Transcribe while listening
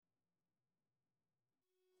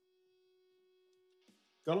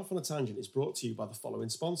Gone Off on a Tangent is brought to you by the following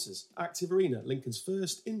sponsors. Active Arena, Lincoln's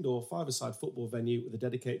first indoor five-a-side football venue with a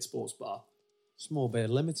dedicated sports bar. Small Beer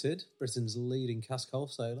Limited, Britain's leading cask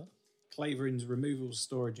wholesaler. Clavering's Removals,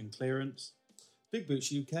 Storage and Clearance. Big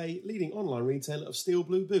Boots UK, leading online retailer of steel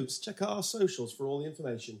blue boots. Check out our socials for all the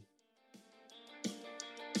information.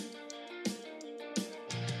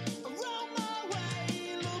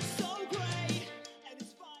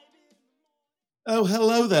 Oh,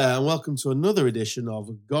 hello there, and welcome to another edition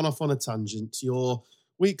of Gone Off on a Tangent, your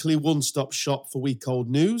weekly one-stop shop for week-old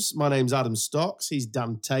news. My name's Adam Stocks. He's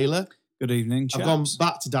Dan Taylor. Good evening, chaps. I've gone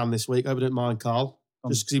back to Dan this week. I hope you don't mind, Carl,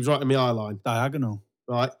 just because he was right in my eye line. Diagonal.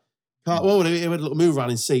 Right. Carl, well, he had a little move around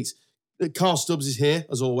in seats. Carl Stubbs is here,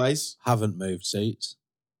 as always. Haven't moved seats.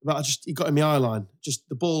 But he got in my eye line. Just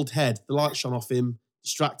the bald head, the light shone off him,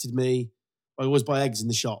 distracted me. I always buy eggs in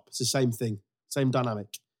the shop. It's the same thing, same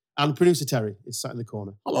dynamic. And producer Terry is sat in the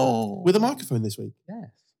corner. Hello. With a microphone this week. Yes.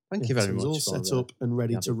 Thank you very much. He's all set up and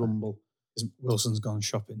ready to rumble. Wilson's gone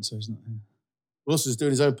shopping, so he's not here. Wilson's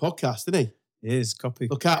doing his own podcast, isn't he? He is.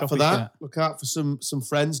 Look out for that. Look out for some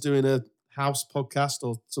friends doing a house podcast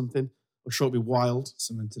or something. I'm sure it'll be wild.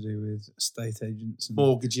 Something to do with estate agents. And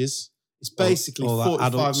mortgages. It's basically all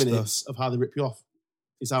 45 minutes of how they rip you off.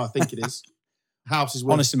 Is how I think it is. House is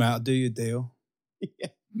worth. Honestly, mate, I'll do your deal. Yeah.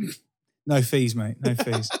 No fees, mate. No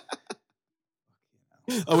fees.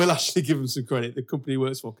 I will actually give them some credit. The company he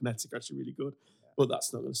works for, Kinetic, are actually really good. But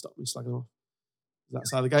that's not going to stop me slagging off.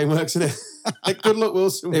 That's how the game works, isn't it? Good luck,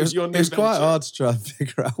 Wilson. It was quite hard to try and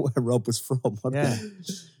figure out where Rob was from.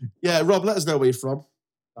 Yeah, Rob, let us know where you're from.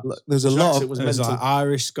 There's a lot of... It was like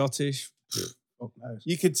Irish, Scottish.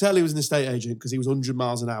 You could tell he was an estate agent because he was 100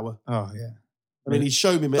 miles an hour. Oh, yeah. I mean, he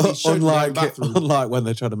showed me the bathroom. Unlike when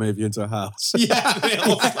they're trying to move you into a house. Yeah, it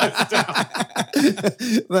all slows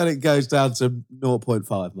down. Then it goes down to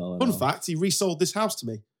 0.5 mile. Fun fact, he resold this house to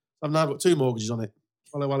me. I've now got 2 mortgages on it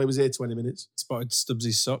while he was here 20 minutes. Spotted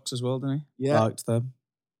Stubbs's socks as well, didn't he? Yeah. Liked them.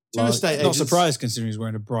 2 estate agents. Not surprised considering he's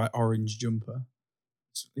wearing a bright orange jumper.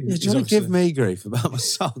 You're trying to give me grief about my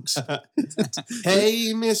socks.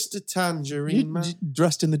 Hey, Mr. Tangerine Man.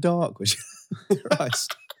 Dressed in the dark, which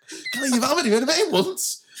Christ. You've hammered him. I've met him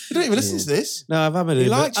once. You don't even listen to this. No, I've hammered him. He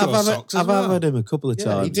likes your socks as well. I've hammered him a couple of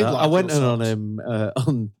times. He did like I went in your on him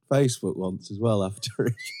on Facebook once as well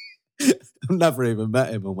after I've never even met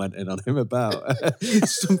him and went in on him about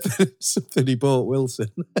something he bought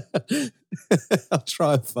Wilson. I'll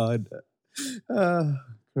try and find it.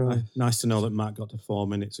 Nice to know that Matt got to 4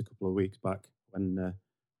 minutes a couple of weeks back when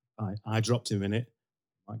I dropped him in it.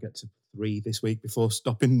 Might get to 3 this week before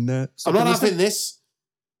stopping. I'm not having this.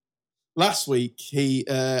 Last week,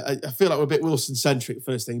 I feel like we're a bit Wilson-centric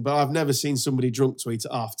first thing, but I've never seen somebody drunk tweet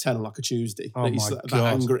at 10:30 on like a Tuesday. Oh, he's my that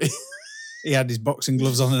God. angry. He had his boxing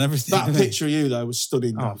gloves on and everything. That picture of you, though, was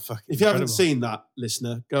stunning. Oh, fucking if you haven't incredible. seen that,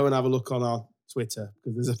 listener, go and have a look on our Twitter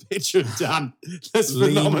because there's a picture of Dan. That's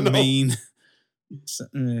Lean, phenomenal. mean.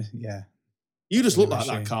 Yeah. You just look like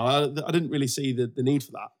Machine. that, Carl. I didn't really see the need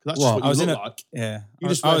for that. That's What? just I what was you in look a- like. Yeah. You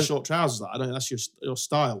just wear short trousers. Like I don't. That's your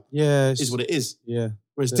style. Yeah. Is what it is. Yeah.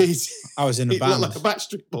 Whereas Yeah. DT, I was in a he looked band. like a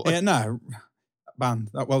Backstreet Boy. Yeah, no. Band.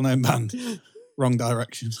 That well-known band. Wrong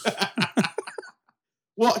direction.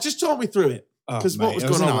 What? Just talk me through it. Oh, 'Cause what was it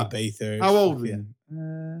going in on? Ibiza. How old were you?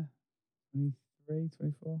 23,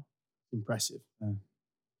 24. Impressive.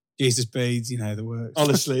 Jesus Beads, the works.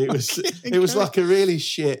 Honestly, it was like a really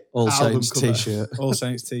shit All album Saints cover. t-shirt. All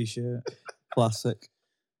Saints t-shirt. Classic.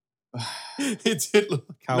 It did look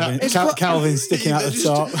Calvin, No, it's Calvin sticking out the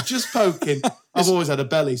top. Just poking. I've always had a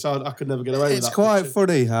belly, so I could never get away with that. It's quite picture.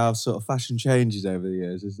 funny how sort of fashion changes over the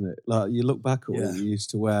years, isn't it? Like you look back at what you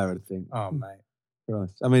used to wear and think, Oh, mate.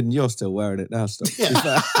 Christ. I mean, you're still wearing it now, stuff.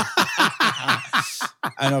 Yeah.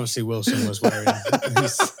 And obviously Wilson was wearing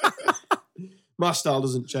it. My style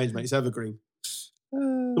doesn't change, mate. It's evergreen.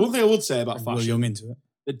 The one thing I would say about Will fashion Young into it.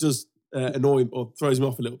 that does annoy or throws me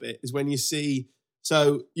off a little bit is when you see.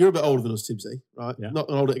 So you're a bit older than us, Tibbsy, right? Yeah. Not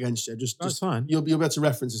hold it against you. That's Just fine. you'll be able to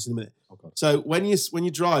reference this in a minute. Oh, God. So when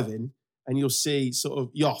you're driving and you'll see sort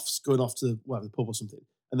of yoffs going off to the pub or something,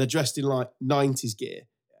 and they're dressed in like 90s gear,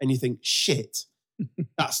 and you think, shit,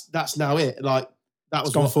 that's now it. Like that was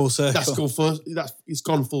It's gone full circle. It's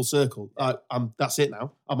gone full circle. That's it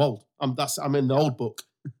now. I'm old. I'm in the old book.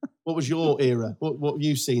 What was your era? What have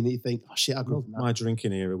you seen that you think, oh shit, I grew up in that? My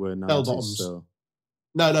drinking era were 90s, Bell bottoms. so...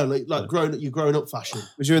 No, like you're growing up fashion.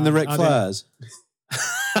 Was you in the Ric I Flairs?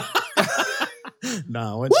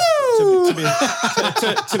 No, to be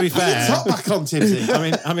Put fair, the top back on, Tibbsy.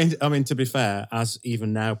 I mean, to be fair, as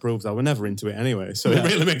even now proves, I were never into it anyway, so Yeah.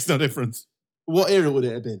 it really makes no difference. What era would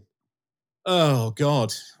it have been? Oh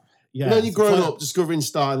God, You know, you're growing up discovering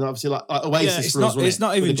style, and obviously like Oasis it's for us, not. It's not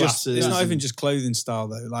With even the just. It's glasses not even and- just clothing style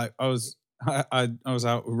though. Like I was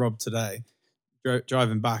out with Rob today,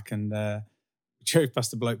 driving back, and we drove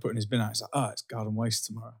past a bloke putting his bin out. He's like, "Oh, it's garden waste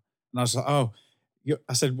tomorrow," and I was like, "Oh."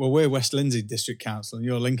 I said, "Well, we're West Lindsey District Council, and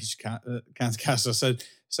you're Lincolnshire County Council." I said,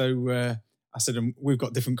 "So." I said, and we've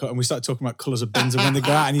got different colours. And we started talking about colours of bins and when they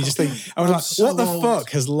go out. And you just think, I was I'm like, so what the old. fuck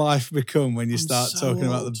has life become when you I'm start so talking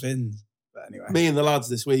about the old. bins? But anyway, Me and the lads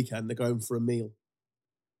this weekend, they're going for a meal.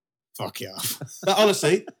 fuck you off.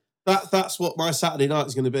 Honestly, that's what my Saturday night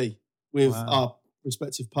is going to be with Wow. our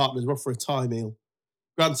respective partners. We're off for a Thai meal.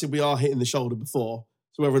 Granted, we are hitting the shoulder before,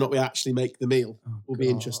 so whether or not we actually make the meal will be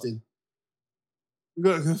God. interesting. We've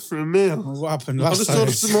got to go for a meal. What happened I've last just time?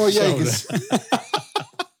 ordered some more Shoulder. Jaegers.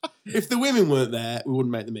 If the women weren't there, we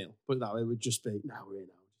wouldn't make the meal. But that way, it would just be, no, we're in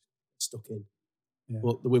now. Stuck in. Yeah.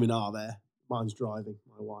 But the women are there. Mine's driving,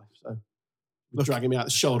 my wife. So we're dragging me out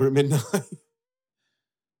the shoulder at midnight.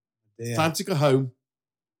 Yeah. Time to go home.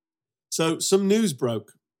 So some news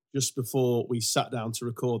broke just before we sat down to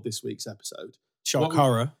record this week's episode. Shock What-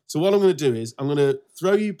 horror. So what I'm going to do is I'm going to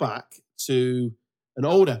throw you back to an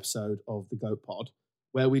old episode of the Goat Pod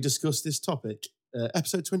where we discussed this topic,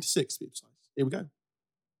 episode 26 to be precise. Here we go.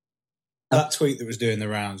 That tweet that was doing the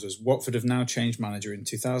rounds was Watford have now changed manager in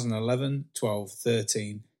 2011, 12,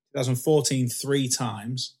 13, 2014 3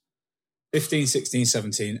 times, 15, 16,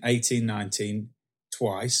 17, 18, 19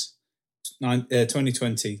 twice,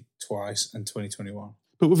 2020 twice, and 2021.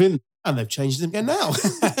 But and they've changed them again now.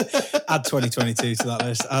 Add 2022 to that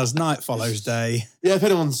list as night follows day. Yeah, if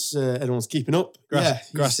anyone's keeping up,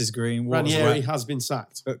 Grass is green, water's Ranieri wet. has been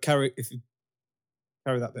sacked. But if you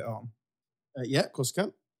carry that bit on, Yeah, of course I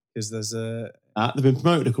can. because there's a They've been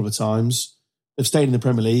promoted a couple of times. They've stayed in the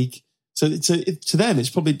Premier League. So to them, it's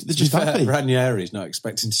probably they're just happy. Ranieri's not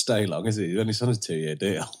expecting to stay long, is he? He's only signed a 2-year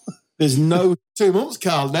deal. There's no 2 months,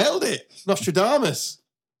 Carl. Nailed it. Nostradamus.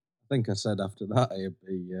 I think I said after that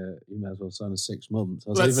he may as well sign a 6 months.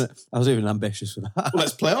 Let's- I was even ambitious for that. Well,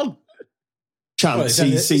 let's play on. Well, Chance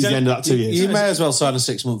he's he sees the end of that 2 years. He may as well sign a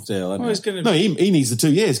 6-month deal. well, he's going to No, he needs the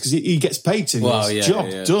 2 years because he gets paid 2 Well, years. yeah, Job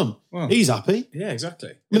yeah. done. Well, He's happy. yeah, exactly.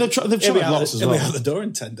 I mean, they've He'll tried be out lots the- as he'll be well. out the door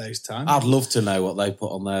in 10 days' time. I'd love to know what they put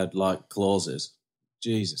on their clauses.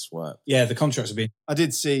 Jesus, what? Yeah, the contracts have been. I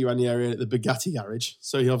did see Ranieri at the Bugatti garage,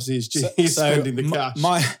 so he obviously he's spending the cash.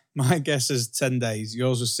 My guess is 10 days.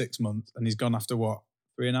 Yours was 6 months, and he's gone after what?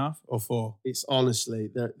 3.5 or 4? It's honestly,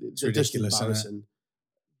 they're just ridiculous, isn't it? embarrassing.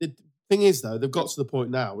 The thing is, though, they've got to the point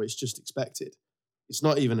now where it's just expected. It's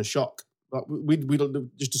not even a shock. Like we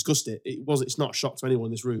just discussed it. It's not a shock to anyone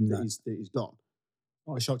in this room No. that he's gone.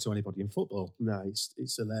 Not a shock to anybody in football. No, it's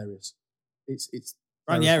hilarious. It's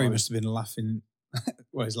Ranieri terrifying. must have been laughing.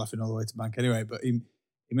 Well, he's laughing all the way to bank anyway. But he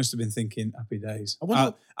must have been thinking, "Happy days. I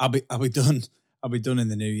wonder- I'll be done. I'll be done in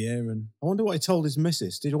the new year." And I wonder what he told his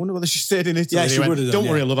missus. I wonder whether she stayed in Italy. Yeah, He she went, would have done, Don't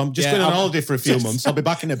yeah. worry, love. I'm just Yeah, going on I'll- holiday for a few months. I'll be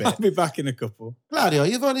back in a I'll bit. be back in a couple. Claudio,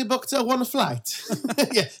 you've only booked one flight.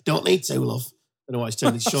 Yeah, don't need to, love. I don't know why he's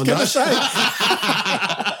turned into Sean gonna Dyche. say.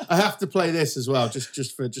 I have to play this as well,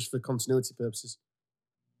 just for continuity purposes.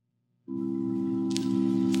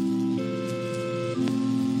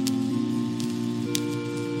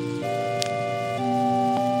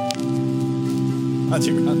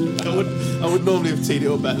 Magic round. I would normally have teed it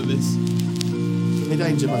up better than this. Hey,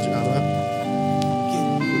 danger, Magic Roundabout.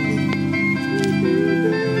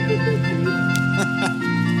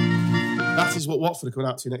 That is what Watford are coming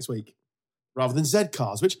out to next week, rather than Z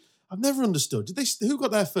Cars, which I've never understood. Who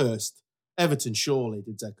got there first? Everton surely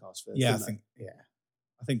did Z Cars first. Yeah, I didn't they?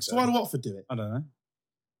 think so. So why do Watford do it? I don't know.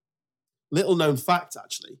 Little known fact,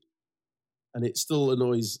 actually, and it still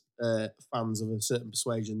annoys fans of a certain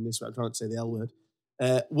persuasion. This way, I'm trying to say the L word.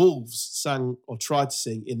 Wolves sang or tried to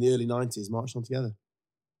sing in the early 90s, Marched On Together.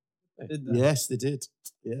 Did they? Yes, they did.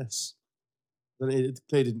 Yes. Then it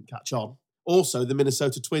clearly didn't catch on. Also, the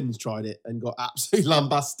Minnesota Twins tried it and got absolutely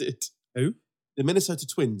lambasted. Who? The Minnesota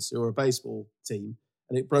Twins, who are a baseball team,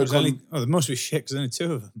 and it broke There's on. only, there must be shit because there's only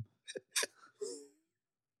 2 of them.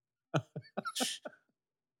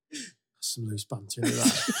 Some loose banter in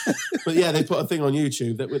that. But yeah, they put a thing on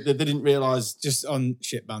YouTube that they didn't realise. Just on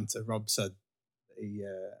shit banter, Rob said that he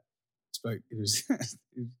spoke. He was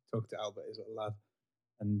he talked to Albert, his little lad,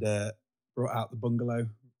 and brought out the bungalow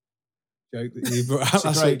joke that he brought out It's a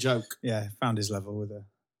last great week. joke. Yeah, found his level with a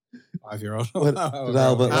 5-year-old. Did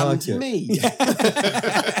Albert like it? Me.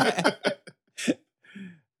 Yeah.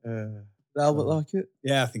 Did Albert like it?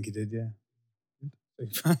 Yeah, I think he did. Yeah.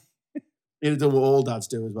 He'd have done what all dads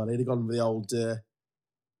do as well. He'd have gone with the old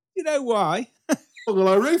You know why?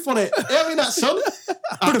 bungalow roof on it. Yeah, I mean that, son.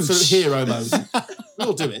 Absolute hero mode.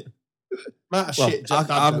 We'll do it. Amount of Well, shit dad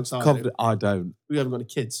I'm jokes I do. confident I don't. We haven't got any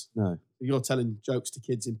kids. No. If you're telling jokes to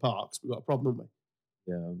kids in parks, we've got a problem, haven't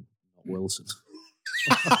Yeah, I'm not Wilson.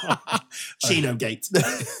 we? Chino Gate.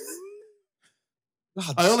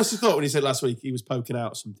 I honestly thought when he said last week he was poking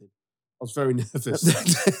out something. I was very nervous.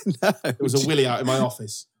 No. There was a willy out in my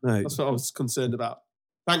office. No. That's what I was concerned about.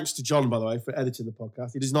 Thanks to John, by the way, for editing the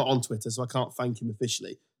podcast. He is not on Twitter, so I can't thank him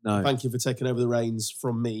officially. No. Thank you for taking over the reins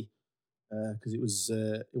from me because it was.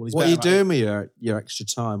 Well, he's What are you better at it. doing with your extra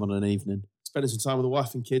time on an evening? Spending some time with the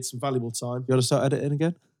wife and kids, some valuable time. You want to start editing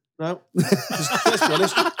again? No, just, let's be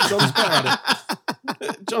honest, John's better at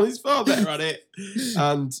it. Johnny's far better at it,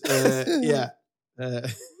 and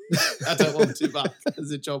I don't want to back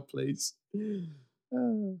as a job, please.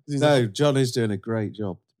 No, John is doing a great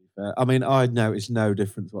job, to be fair. I mean, I notice no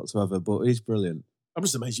difference whatsoever, but he's brilliant. I'm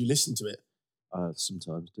just amazed you listen to it. I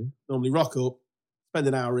sometimes do. Normally rock up, spend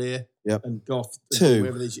an hour here, Yep. and go off. And Two. do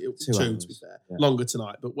whatever it is you, Two two, hours, to be fair. yeah. Longer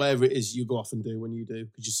tonight, but whatever it is you go off and do when you do,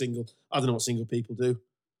 because you're single. I don't know what single people do.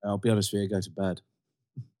 I'll be honest with you, go to bed.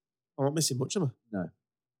 I'm not missing much, am I?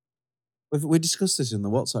 We discussed this in the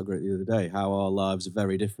WhatsApp group the other day, how our lives are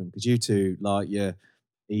very different. Because you two like your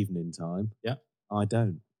evening time. Yeah. I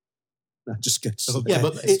don't. I just go to sleep. Yeah,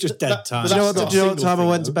 but It's just dead time. but Do you know that's what, not do you know a what single time I thing,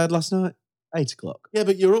 went to though. bed last night? 8 o'clock. Yeah,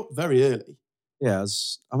 but you're up very early. Yeah,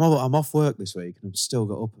 I'm off work this week and I've still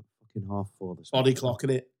got up at fucking 3:30 this Body week. clocking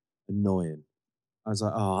it. Annoying. I was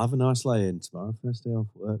like, I'll have a nice lay-in tomorrow. First day off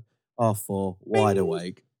work. 4:30, wide Bing.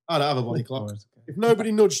 awake. I don't have a body clock. If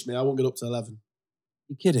nobody nudged me, I won't get up to 11.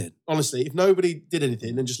 You kidding? Honestly, if nobody did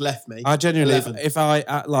anything and just left me, I genuinely, 11. if I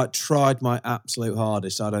tried my absolute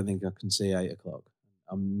hardest, I don't think I can see 8 o'clock.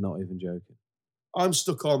 I'm not even joking. I'm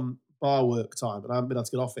stuck on bar work time and I haven't been able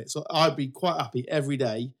to get off it. So I'd be quite happy every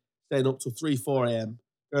day staying up till 3, 4 a.m.,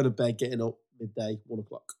 going to bed, getting up midday, 1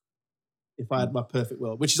 o'clock. If I had my perfect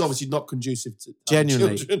world, which is obviously not conducive to having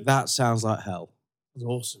Genuinely, children. that sounds like hell. That's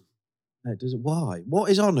awesome. No, does it? Why?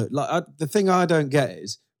 What is on it? The thing I don't get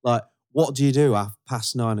is what do you do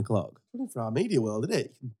past 9 o'clock? It's for our media world, isn't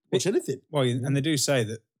it? You can watch anything. Well, and they do say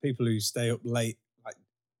that people who stay up late,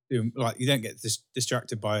 you don't get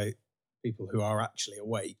distracted by people who are actually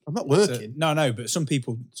awake. I'm not So- working. no, but some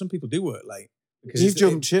people do work late. Because You've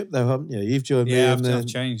jumped ship though, haven't you? You've joined me Yeah, in I've the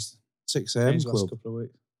changed. 6 a.m. Changed the last club. couple of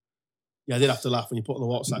weeks. Yeah, I did have to laugh when you put on the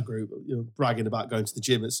WhatsApp group, bragging about going to the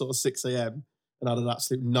gym at sort of 6 a.m. and I had an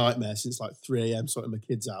absolute nightmare since like 3 a.m. sorting my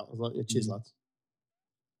kids out. I was like, yeah, cheers, lads.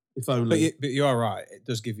 If only. But you are right. It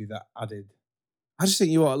does give you that added I just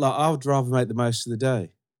think I would rather make the most of the day.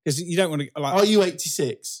 because you don't want to Are you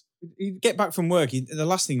 86? you get back from work. The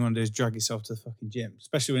last thing you want to do is drag yourself to the fucking gym,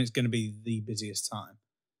 especially when it's going to be the busiest time.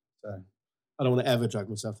 So I don't want to ever drag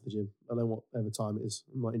myself to the gym. I don't know whatever time it is.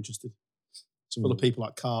 I'm not interested. It's full of people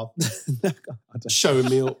like Carl I showing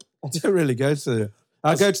me up. don't really go to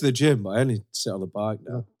I go to the gym, but I only sit on the bike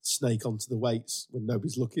I now. snake onto the weights when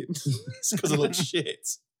nobody's looking. It's because I look shit.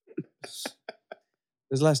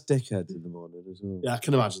 There's less dickheads in the morning as well. Yeah, I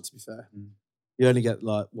can imagine, to be fair. You only get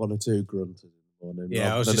like 1 or 2 grunters in the morning. Yeah, I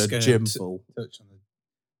rather was than just a gonna gym t- full. touch on the.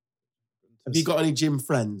 Have you got any gym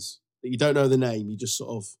friends that you don't know the name? You just sort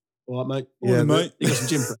of, all right, mate? Yeah, mate. You got some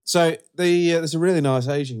gym friends. So there's a really nice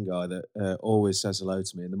Asian guy that always says hello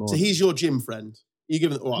to me in the So morning. he's your gym friend. You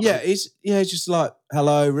give it all right, Yeah, mate. he's just like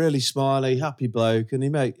hello, really smiley, happy bloke, and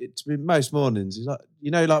most mornings he's like,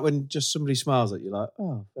 like when just somebody smiles at you, like,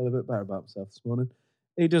 oh, I feel a bit better about myself this morning.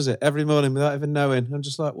 He does it every morning without even knowing. I'm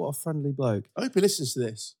just like, what a friendly bloke. I hope he listens to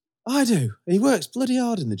this. I do. He works bloody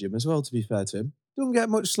hard in the gym as well. To be fair to him, doesn't get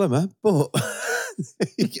much slimmer, but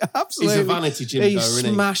he absolutely He's a vanity gym he goer, isn't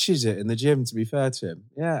he? smashes it in the gym. To be fair to him,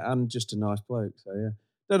 yeah, and just a nice bloke. So yeah,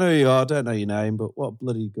 don't know who you are, don't know your name, but what a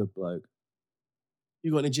bloody good bloke.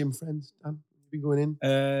 You got any gym friends, Dan? You been going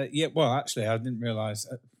in? Yeah, well, actually, I didn't realise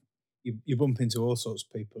you bump into all sorts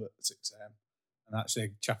of people at 6 a.m. And actually, a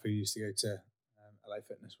chap who used to go to LA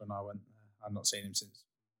Fitness when I went there, I've not seen him since.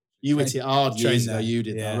 You hit it hard train years ago. there. You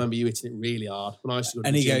did. Yeah. I remember you hitting it really hard when I used to go to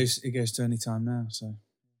And the he gym. goes to any time now, so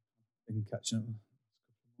I've been catching up with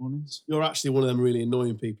mornings. You're actually one of them really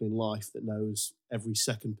annoying people in life that knows every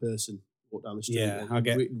second person walk down the street. Yeah, You're I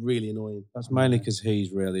get- really annoying. That's mainly because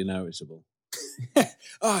he's really noticeable.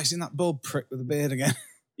 Oh, he's in that bald prick with a beard again.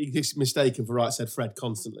 He gets mistaken for Right Said Fred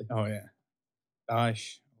constantly. Oh yeah,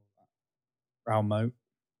 Daesh, Raoul Moat,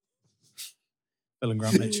 Bill and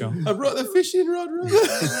Grant Mitchell. I brought the fishing rod round.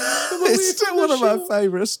 It's still one of my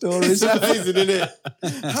favourite stories. It's amazing, isn't it?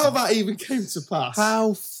 How that even came to pass.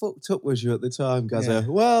 How fucked up was you at the time, Gazza? Yeah.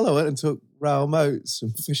 Well, I went and took Raoul Moats,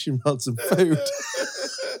 some fishing rods and food.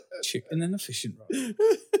 Chicken and a fishing rod.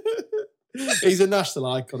 He's a national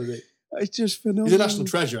icon, isn't he? It's just phenomenal. He's a national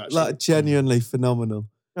treasure, actually. Like, genuinely phenomenal.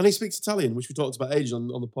 And he speaks Italian, which we talked about ages on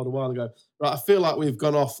the pod a while ago. Right, I feel like we've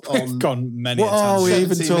gone off on... Gone many What are times. we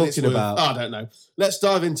even 17 minutes talking worth. about? I don't know. Let's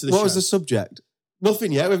dive into the What show. was the subject?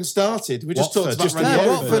 Nothing yet. We haven't started. We just Watford. talked about Just Ranieri.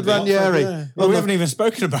 Watford, Ranieri. Well, Well, we haven't even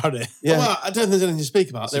spoken about it. Yeah. Well, I don't think there's anything to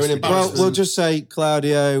speak about. They're an Well, embarrassment. we'll just say,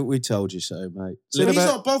 Claudio, we told you so, mate. So he's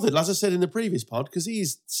not bothered, as I said in the previous pod, because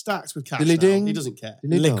he's stacked with cash now. Dilly-ding. He doesn't care.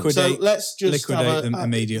 Liquidate. So let's just Liquidate them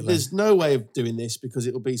immediately. There's no way of doing this because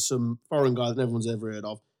it will be some foreign guy that no one's ever heard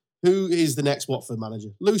of. Who is the next Watford manager?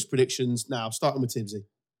 Loose predictions now, starting with Tibbsy.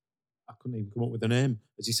 I couldn't even come up with a name.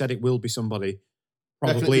 As he said, it will be somebody.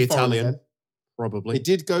 Reckon Probably it'll be foreign Italian. again? Probably. They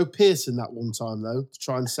did go Pearson that one time, though, to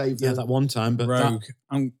try and save Yeah, them. that one time. But Rogue.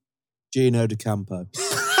 I'm Gino De Campo.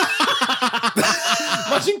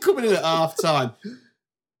 Imagine coming in at half time.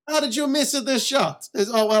 How did you miss the shot? It's,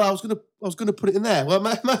 oh well, I was gonna put it in there. Well,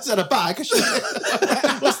 man said a bag. I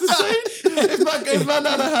should- What's the saying? If my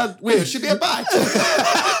nana had wheels, should be a bag.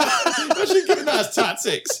 Imagine giving that as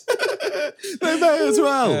tactics. They may as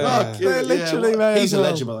well. Yeah. They literally may He's as a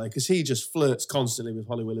well. legend, by the way, because he just flirts constantly with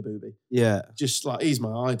Holly Willoughby. Yeah. Just like he's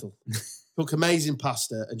my idol. Cook amazing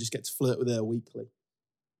pasta and just get to flirt with her weekly.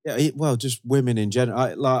 Well, just women in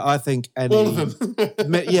general. I think any... All of them.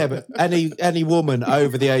 Yeah, but any woman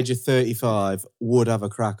over the age of 35 would have a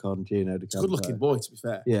crack on Gino De Campo. Good looking boy, to be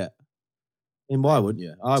fair. Yeah. And why wouldn't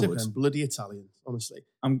you? I Tip would. them bloody Italians, honestly.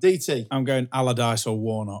 I'm- DT. I'm going Allardyce or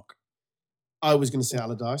Warnock. I was going to say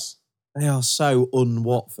Allardyce. They are so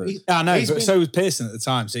un-Watford. I know, He's but been- so was Pearson at the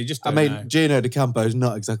time, so you just I don't mean, know. Gino De Campo is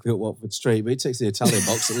not exactly up Watford Street, but he takes the Italian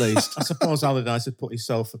box at least. I suppose Allardyce had put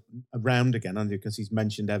himself around again, hasn't he? Because he's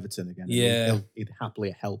mentioned Everton again. and Yeah. He'd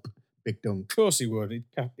happily help Big Dunk. Of course he would.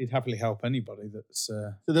 He'd happily help anybody that's...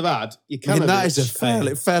 So they've had. You I mean, that is a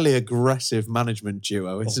fair. fairly aggressive management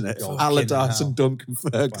duo, isn't it? God. Allardyce Fucking and Duncan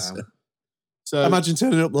Ferguson. Wow. So Imagine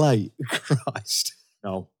turning up late. Christ.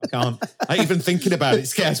 No, I can't. Even thinking about it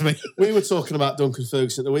scares me. we were talking about Duncan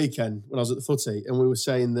Ferguson at the weekend when I was at the footy, and we were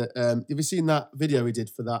saying that have you seen that video he did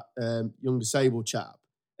for that young disabled chap?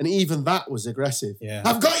 And even that was aggressive. Yeah.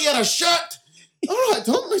 I've got you a shirt. All right,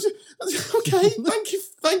 Duncan. Okay,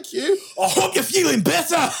 thank you. I hope you're feeling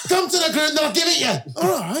better! Come to the ground, I'll give it you.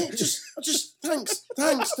 All right, just thanks,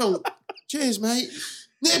 Dunk. Cheers, mate.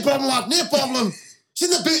 No problem, lad. No problem. It's in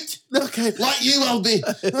the boot. Okay, like you,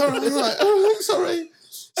 LB. All right. Oh, sorry.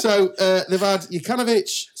 So they've had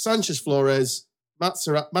Jukanovic, Sanchez Flores,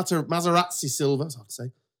 Maserazzi Silva, that's hard to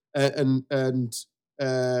say, and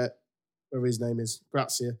whatever his name is,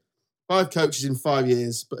 Grazia. 5 coaches in 5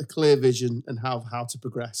 years, but a clear vision and how to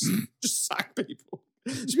progress. Just sack people.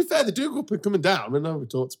 To be fair, they do go up and coming down. I know we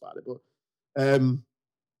talked about it, but and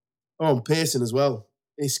Pearson as well.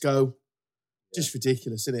 Isco. Just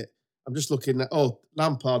ridiculous, isn't it? I'm just looking at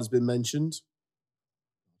Lampard has been mentioned.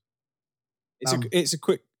 It's a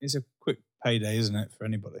quick payday, isn't it, for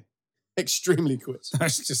anybody? Extremely quick.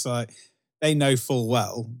 It's just like they know full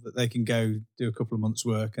well that they can go do a couple of months'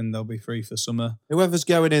 work and they'll be free for summer. Whoever's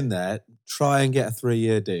going in there, try and get a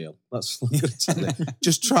 3-year deal. That's what I'm going to tell you.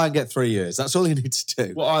 Just try and get 3 years. That's all you need to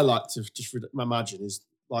do. What I like to just imagine is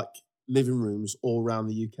like living rooms all around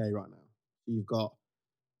the UK right now. You've got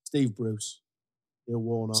Steve Bruce, Neil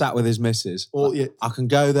Warnock. Sat with his missus. Yeah, I can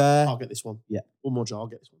go there. I'll get this one. Yeah. One more job, I'll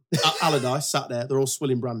get this one. Allardyce sat there. They're all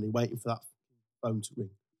swilling brandy, waiting for that phone to ring.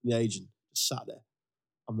 The agent just sat there.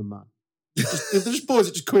 I'm the man. They're just boys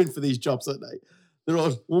that just come in for these jobs, aren't they? They're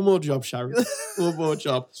all, one more job, Sharon. One more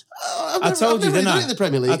job. I told you, I've never didn't done I? it in the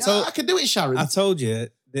Premier League. I I can do it, Sharon. I told you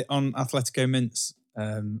that on Atletico Mint's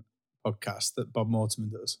podcast that Bob Mortimer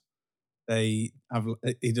does. He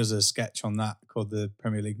does a sketch on that called the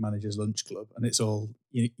Premier League Managers Lunch Club, and it's all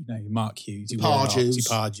your Mark Hughes, your Warnocks, your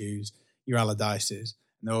Pardew's, your Allardyces,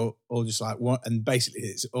 and they're all just like one. And basically,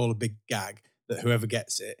 it's all a big gag that whoever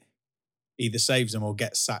gets it either saves them or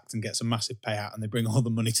gets sacked and gets a massive payout, and they bring all the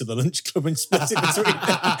money to the lunch club and split it between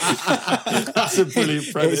them. That's a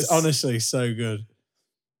brilliant premise. It's honestly so good.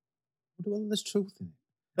 I wonder whether there's truth in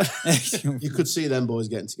it. You could see them boys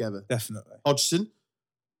getting together. Definitely.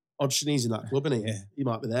 Hodgson, he's in that club, isn't he? Yeah. He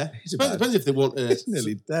might be there. Depends if they want. He's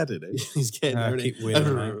nearly dead, isn't he? He's getting there, isn't keep he?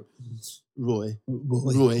 wheeling, mate. Roy,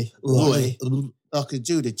 I could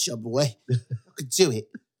do the job, boy. I could do it.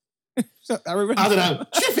 Harry I don't know.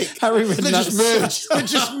 Terrific. Harry They just merge. They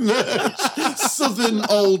just merge. Southern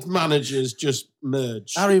old managers just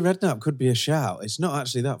merge. Harry Redknapp could be a shout. It's not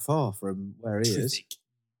actually that far from where he is. Terrific.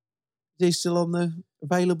 Is he still on the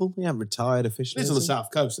available? He hasn't retired officially. He's on the has he?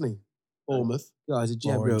 south coast, isn't he? Bournemouth. Guys, a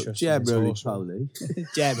More interesting than Jabro Torso. Poli.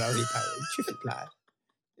 Terrific lad.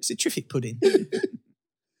 It's a terrific pudding.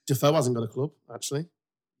 Defoe hasn't got a club, actually.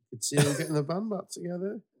 Could see them getting the band back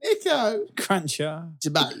together. Nico! Crancher.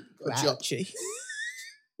 Jamaica. Grouchy.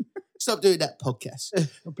 Stop doing that podcast.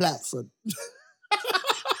 I'm black front.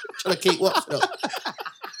 Trying to keep Watford up.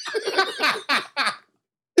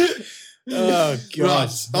 Oh, God.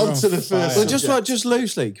 Right, on to the first. Well, just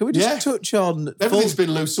loosely, can we just touch on Everything's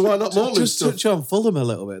been loose, so why not more loose just stuff? touch on Fulham a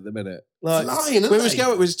little bit at the minute? Like Flying, aren't we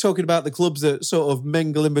they? was talking about the clubs that sort of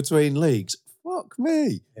mingle in between leagues. Fuck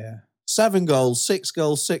me. Yeah. 7 goals, 6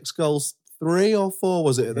 goals, 6 goals, 3 or 4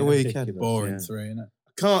 was it at the weekend? ridiculous. Boring Yeah. 3, innit?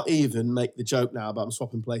 I can't even make the joke now about them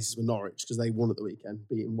swapping places with Norwich because they won at the weekend,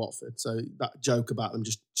 beating Watford. So that joke about them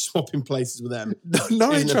just swapping places with them.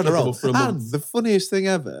 Norwich Isn't trying to roll. applicable for a And month. the funniest thing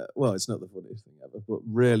ever, well, it's not the funniest thing ever, but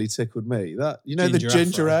really tickled me. That the Ginger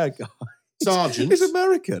ginger afro. hair guy. Sergeant. He's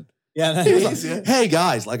American. Yeah, no, He was yeah. like, yeah. hey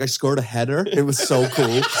guys, like I scored a header. It was so cool.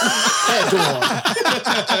 Yeah, go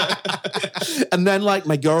on. And then like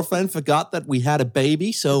my girlfriend forgot that we had a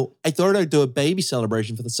baby, so I thought I'd do a baby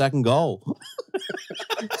celebration for the second goal.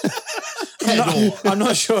 I'm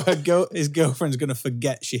not sure his girlfriend's going to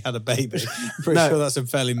forget she had a baby. I'm pretty No. sure that's a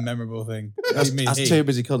fairly memorable thing. I You mean was he? too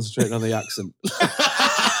busy concentrating on the accent.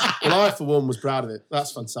 Well, I, for one, was proud of it.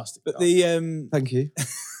 That's fantastic. But the Thank you.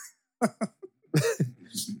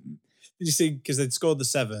 did you see, because they'd scored the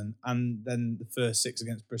 7 and then the first 6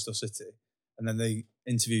 against Bristol City, and then they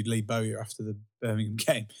interviewed Lee Bowyer after the Birmingham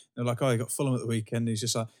game. They're like, oh, you got Fulham at the weekend. He's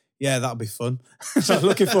just like, yeah, that'll be fun. So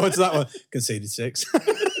looking forward to that one. Conceded 6.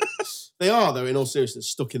 They are, though, in all seriousness,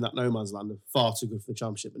 stuck in that no man's land. They're far too good for the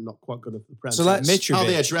Championship and not quite good enough for the Premier. So let's- how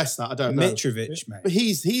they Mitrovic. address that, I don't know. Mitrovic, mate. But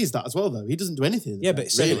he's that as well, though. He doesn't do anything. in the Yeah, game,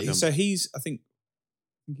 but so, really. so he's, I think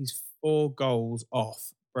he's 4 goals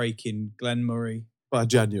off breaking Glenn Murray By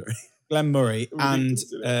January. and Ridiculous,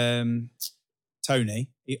 isn't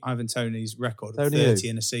Ivan Toney's record of Tony 30 who?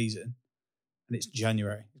 in a season. And it's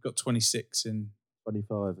January. He's got 26 in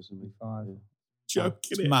 25 or something. 5. Joking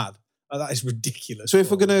It's it. mad. Like, that is ridiculous. So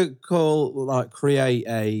if we're going to create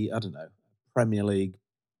a, I don't know, Premier League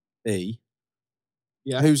B,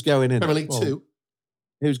 Yeah. who's going in Premier it? League Well, 2.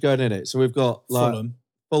 Who's going in it? So we've got like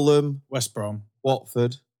Fulham, West Brom,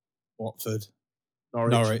 Watford. Watford,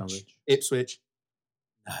 Norwich. Ipswich.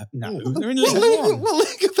 No, Ooh. they're in What League league- 1. what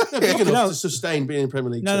league are They're they big in? enough No. to sustain being in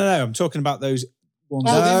Premier League 2. No. I'm talking about those ones.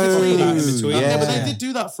 Oh, No. in between. In between. Yeah, but Yeah. they did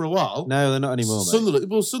do that for a while. No, they're not anymore,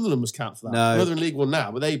 mate. Sunderland was capped for that. No. I know they're in League 1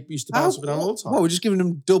 now, but they used to bounce up and down all the time. What, we're just giving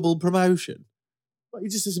them double promotion? But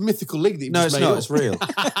it's just a mythical league that you've No, just it's made not. up.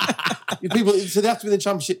 It's real. People, so they have to be in the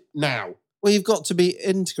Championship now. Well, you've got to be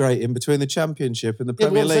integrating between the Championship and the Yeah,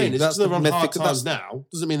 but Premier what I'm saying League. is That's they're the on hard mythical. times That now.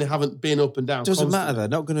 Doesn't mean they haven't been up and down. doesn't constantly. matter. They're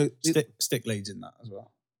not going to. Stick Leeds in that as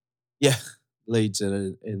well. Yeah, Leeds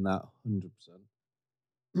in that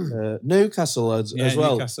 100%. Newcastle as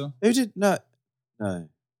well. Newcastle. Who did no?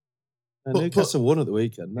 Newcastle won at the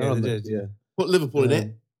weekend. They're Yeah, on they the- did, yeah. Put Liverpool in Yeah.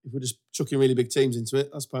 it. If we're just chucking really big teams into it,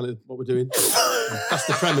 that's apparently what we're doing. That's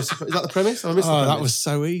the premise. Is that the premise? I missed the Oh, premise. that was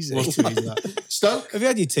so easy. It was too easy, that. Stoke? Have you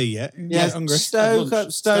had your tea yet? Yeah, hungry. Stoke.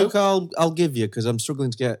 Lunch. Stoke. Stoke? I'll give you because I'm struggling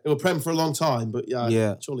to get They were Prem for a long time, but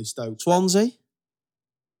Yeah. surely Stoke. Swansea.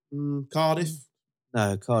 Cardiff.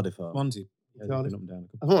 No, Cardiff. Are. Swansea. Yeah, they've Cardiff. been up and down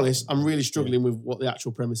a couple I'm honest, I'm really struggling with what the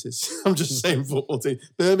actual premise is. I'm just saying football team.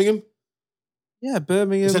 Birmingham? Yeah, We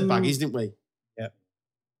Birmingham. said baggies, didn't we?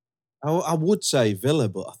 I would say Villa,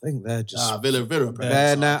 but I think they're just. Villa.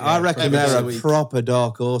 They're now. I reckon Every they're single a week. proper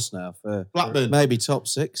dark horse now for Blackburn. maybe top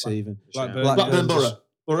 6 even. Blackburn. Blackburn just-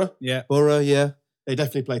 Borough. Yeah. Borough, yeah. They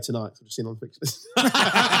definitely play tonight. I've just seen on fixtures.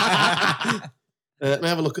 Let me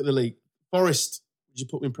have a look at the league. Forest, would you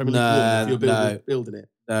put me in Premier League No, 1 if you're building it?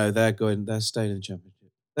 No, they're staying in the Championship.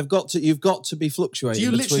 You've got to be So fluctuating. you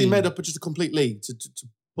literally between- made up just a complete league to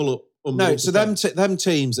pull up. No, unbelievable so players. them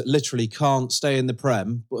teams that literally can't stay in the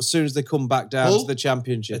Prem, but as soon as they come back down Hull? to the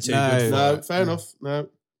Championship, They're too good for No, fair enough. No.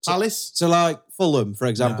 Palace? So like Fulham, for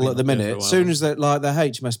example, No, at the they've been minute, there for a as while. soon as they're like their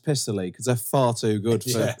HMS piss the league because they're far too good for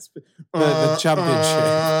Yeah. the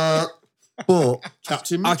Championship. But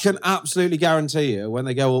Captain I can absolutely guarantee you when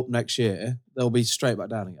they go up next year, they'll be straight back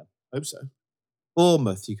down again. hope so.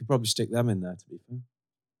 Bournemouth, you could probably stick them in there to be fair.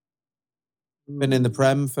 Been in the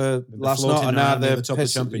Prem for They're last floating night and now around near they're the top of the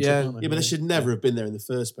pissing- Championship, Yeah, aren't Yeah, but they should never have been there in the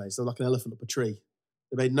first place. They're like an elephant up a tree.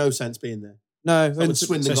 They made no sense being there. no, Like when and-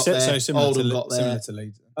 Swindon got So there, similar, Oldham to, got there. similar to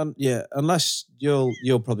Leeds. yeah, unless you'll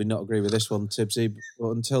probably not agree with this one, Tibbsy,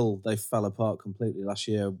 but until they fell apart completely last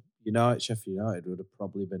year, Sheffield United would have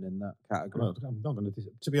probably been in that category. Well, I'm not going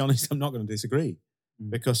to be honest. I'm not going to disagree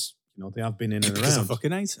because they have been in and Because I around.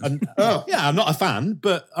 fucking hate them. And, Oh. yeah, I'm not a fan,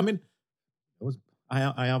 but I mean,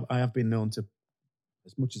 I have been known to,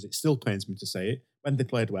 as much as it still pains me to say it, when they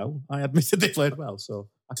played well, I admitted they played well. So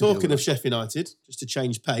I can deal Talking with of Sheffield United, just to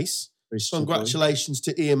change pace, Very struggling. congratulations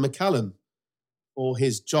to Ian McCallum for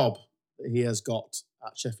his job that he has got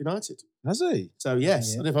at Sheffield United. Has he? So, yes,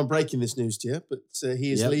 Yeah. I don't know if I'm breaking this news to you, but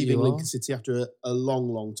he is Yep, leaving you Lincoln are. City after a long,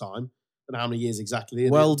 long time. I don't know how many years exactly.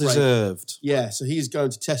 Well Break. deserved. Yeah, so he's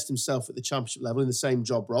going to test himself at the championship level in the same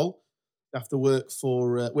job role. Have to work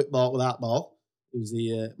for Whitmore without Ball, who's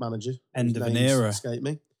the manager. End whose of an name's era. Escape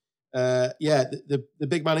me. The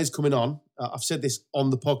big man is coming on. I've said this on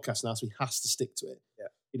the podcast now, so he has to stick to it. Yeah.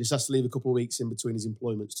 He just has to leave a couple of weeks in between his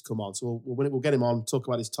employments to come on. So we'll get him on, talk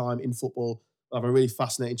about his time in football. We'll have a really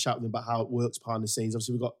fascinating chat with him about how it works behind the scenes.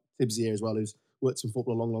 Obviously, we've got Tibbs here as well, who's worked in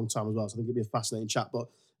football a long, long time as well. So I think it'll be a fascinating chat. But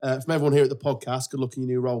from everyone here at the podcast, good luck in your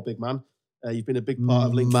new role, big man. You've been a big part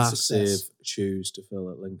of Lincoln's Massive success. shoes to fill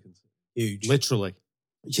at Lincoln. Huge. Literally.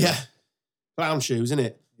 Yeah. Clown shoes, isn't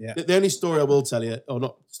it? Yeah. The only story I will tell you, or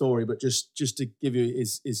not story, but just to give you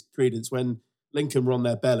his credence, when Lincoln were on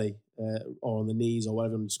their belly or on the knees or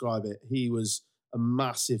whatever you describe it, he was a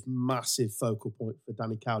massive, massive focal point for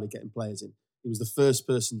Danny Cowley getting players in. He was the first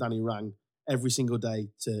person Danny rang every single day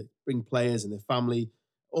to bring players and their family.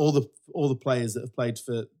 All the players that have played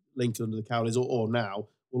for Lincoln under the Cowleys or now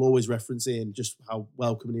will always reference Ian just how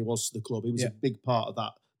welcoming he was to the club. He was a big part of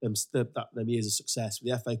them years of success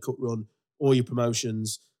with the FA Cup run, all your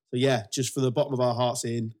promotions. So yeah, just from the bottom of our hearts,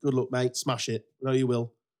 Ian, good luck, mate. Smash it. I know you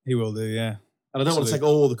will. He will do, yeah. And I don't want to Absolutely. take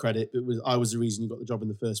all the credit. I was the reason you got the job in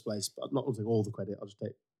the first place, but I'm not going to take all the credit. I'll just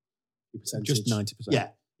take a percentage. Just 90%.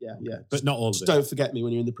 Yeah. But not all of Just it. don't forget me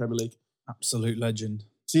when you're in the Premier League. Absolute legend.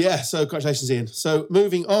 So yeah, so congratulations, Ian. So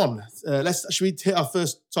moving on, should we hit our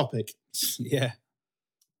first topic, Yeah.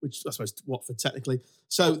 which I suppose Watford technically.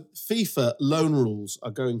 So FIFA loan rules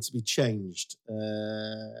are going to be changed.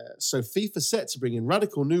 So FIFA set to bring in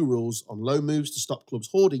radical new rules on loan moves to stop clubs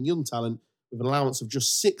hoarding young talent with an allowance of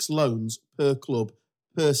just 6 loans per club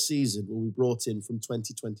per season will be brought in from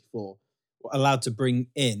 2024. Allowed to bring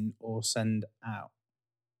in or send out.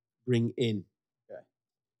 Bring in. Okay.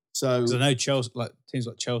 So Because I know Chelsea, teams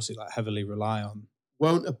like Chelsea, heavily rely on.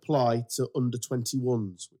 won't apply to under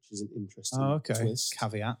 21s, which is an interesting twist.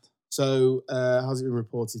 Caveat. So, how's it been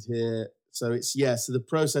reported here? So so the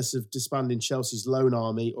process of disbanding Chelsea's loan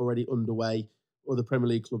army already underway. Other Premier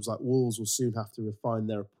League clubs like Wolves will soon have to refine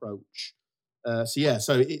their approach.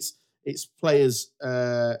 So it's players,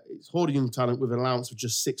 it's hoarding young talent with an allowance of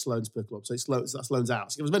just 6 loans per club. So that's loans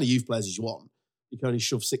out. So give as many youth players as you want. You can only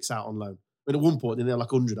shove 6 out on loan. But at one point, they had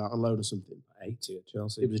 100 out on loan or something. 80 at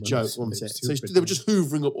Chelsea. It was a joke, wasn't it? So they were just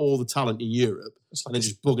hoovering up all the talent in Europe It's and then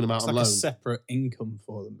just bugging them out it's on like loan. a separate income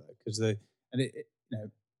for them, though, because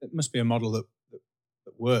it must be a model that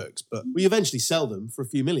works. But We eventually sell them for a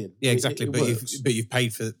few million. yeah, It- exactly. it but works. you've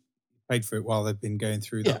paid for it while they've been going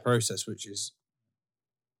through Yeah. that process, which is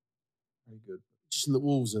very good. Just that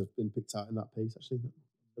Wolves have been picked out in that piece, actually.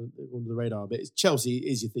 They're under the radar a bit. It's Chelsea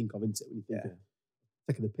is you think of, isn't it, when you think of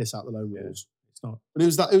taking the piss out of the loan Yeah. rules. It's not. But it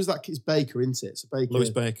was that kid's Baker, isn't it? So Baker, Lewis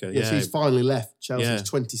Baker, so he's finally left Chelsea. Yeah. He's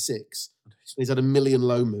 26. And he's had a million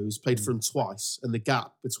loan moves, played for him twice, and the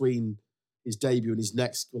gap between his debut and his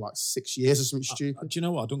next were 6 years or something stupid. Do you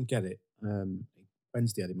know what? I don't get it.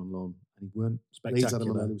 Wednesday had him on loan, and he weren't Leeds spectacular. had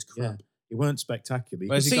him on loan, he was crap. Yeah, he weren't spectacular. You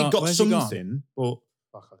Where's could he see gone? got Where's he gone? something, but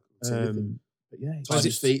Fuck, I couldn't see anything. but yeah, he's Tied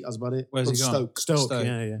his feet, that's about it. Where's he Gone gone? Stoke. Stoke,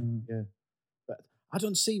 yeah. Mm. But I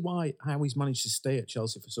don't see how he's managed to stay at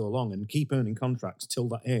Chelsea for so long and keep earning contracts till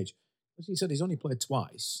that age. As he said, he's only played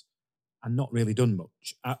twice and not really done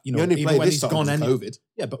much. He only even played when this he's time gone because of COVID.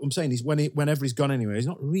 Yeah, but I'm saying whenever he's gone anywhere, he's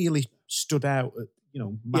not really stood out.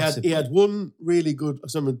 Massive. He had one really good.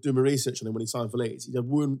 Someone doing my research on him when he signed for Leeds. He had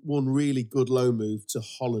one really good loan move to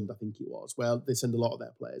Holland, I think it was, where they send a lot of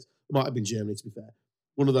their players. It might have been Germany, to be fair.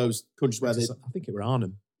 One of those countries where they, I think it were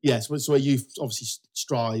Arnhem. yes, so where you obviously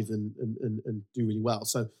strive and do really well.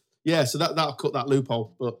 So yeah, so that'll cut that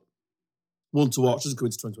loophole. But one to watch, doesn't go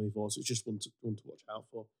into 2024, so it's just one to watch out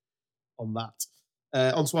for on that.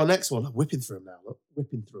 On to our next one. Whipping through them now. Look,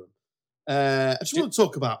 whipping through them. I just want to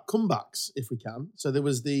talk about comebacks, if we can. So there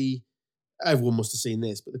was everyone must have seen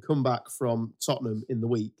this, but the comeback from Tottenham in the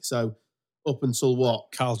week. So up until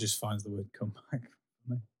what? Carl just finds the word comeback.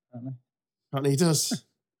 Apparently. Apparently he does.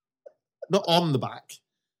 Not on the back.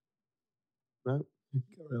 No.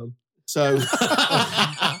 Carry on. So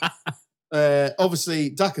obviously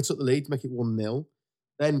Daka took the lead to make it 1-0.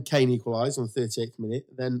 Then Kane equalised on the 38th minute.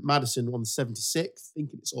 Then Maddison on the 76th,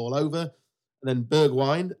 thinking it's all over. And then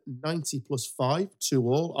Bergwijn, 90 plus 5,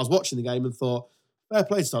 2-2. I was watching the game and thought, fair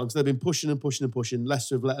play to Tottenham because they've been pushing and pushing and pushing.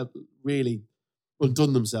 Leicester have really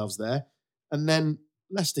undone themselves there. And then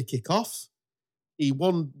Leicester kick off. He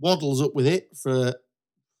waddles up with it for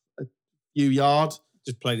a few yards.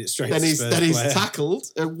 Just played it straight. Then to he's Spurs player. tackled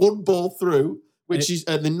and one ball through, which is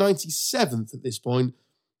the 97th at this point.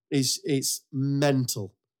 It's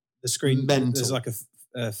mental. The screen. Mental. There's like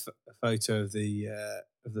a photo of the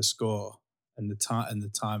score and the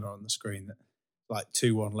timer on the screen. That like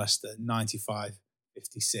 2-1 Leicester,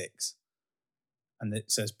 95-56, and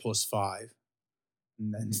it says +5.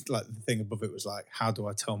 And then like the thing above it was like, how do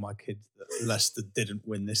I tell my kids that Leicester didn't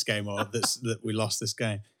win this game or that we lost this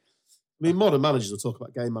game? I mean, modern managers will talk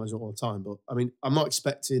about game management all the time, but I mean, I'm not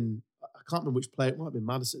expecting. I can't remember which player. It might have been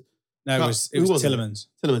Maddison. No, it was Tielemans.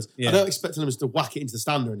 Tielemans. Yeah. I don't expect Tielemans to whack it into the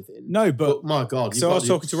stand or anything. No, but my God. So I was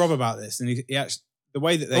talking to Rob about this, and he actually the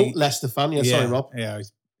way that they Leicester fan. Yeah, sorry, Rob. Yeah,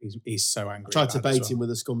 he's so angry. I tried to about it bait as well. him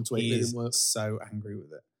with a scum tweet. He It is didn't work. so angry with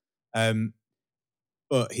it.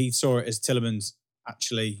 But he saw it as Tielemans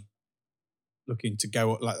actually looking to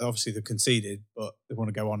go. Like obviously they conceded, but they want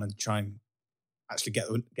to go on and try and actually get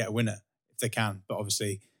a winner if they can. But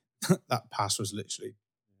obviously that pass was literally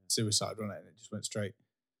suicide, wasn't it? And it just went straight.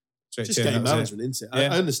 Just to him. game That was management, isn't it?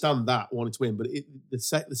 Yeah. I understand that wanting to win, but the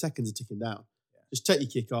seconds are ticking down. Yeah. Just take your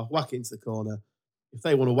kick off, whack it into the corner. If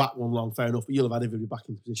they want to whack one long, fair enough. But you'll have had everybody back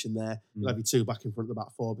in position there. You'll have your two back in front of the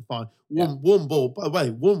back four. Be fine. One ball. By the way,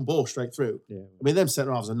 one ball straight through. Yeah. I mean, them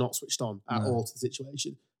centre halves are not switched on at No. all to the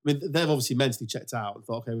situation. I mean, they've obviously mentally checked out and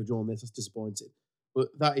thought, okay, we're drawing this. That's disappointing.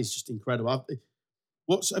 But that is just incredible.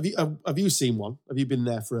 Have you seen one? Have you been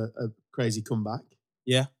there for a crazy comeback?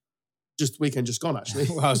 Yeah. Just weekend just gone, actually.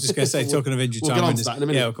 Well, I was just going to say, talking of injury We'll time, get on to winners- that in a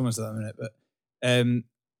minute. Yeah, we'll come on to that in a minute. But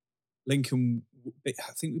Lincoln, I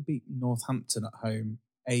think we beat Northampton at home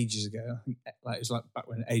ages ago. I think it was like back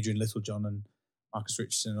when Adrian Littlejohn and Marcus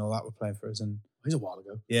Richardson and all that were playing for us. And He's a while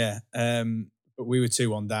ago. yeah, but we were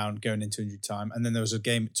 2-1 down going into injury time, and then there was a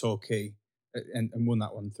game at Torquay and won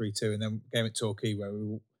that one 3-2, and then a game at Torquay where we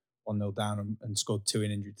were 1-0 down and scored 2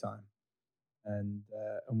 in injury time, and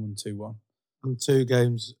won 2-1. And 2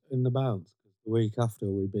 games in the bounce. The week after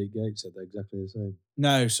we beat Gateshead, they're exactly the same.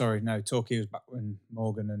 No, Torquay was back when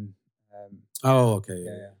Morgan and Oh, okay.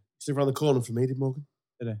 yeah. Yeah. He's around the corner from me, did Morgan?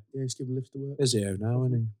 Did he? Yeah, he's giving lifts to work. Physio now,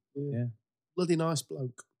 isn't he? Yeah. Bloody nice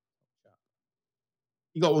bloke.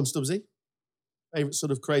 You got one, Stubbsy? Favourite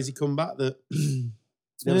sort of crazy comeback that you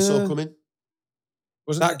never saw coming?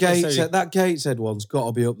 Wasn't That Gateshead one's got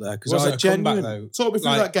to be up there because was I it a comeback genuinely. though? Talk me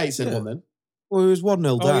through Like- that Gateshead Yeah. one then. Well, we was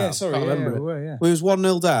 1-0 down. Oh yeah, sorry, Can't yeah, remember we it. were, yeah. We was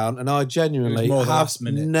 1-0 down, and I genuinely more the have last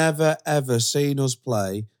minute. never ever seen us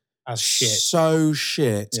play As shit. so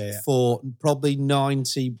shit Yeah. for probably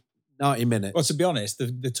 90 minutes. Well, to be honest, the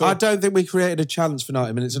I talk, don't think we created a chance for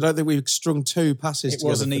 90 minutes. I don't think we strung 2 passes it together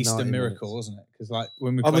was an for Easter 90 miracle, minutes. wasn't it? Because like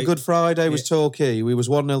when we On the played, Good Friday was Torquay. We was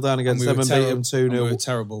 1-0 down against them and beat them 2-0. We were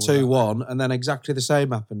terrible. with that. 2-1, and then exactly the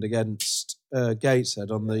same happened against Gateshead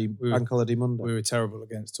on the We were- Bank Holiday Monday. We were terrible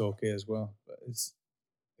against Torquay as well. But it's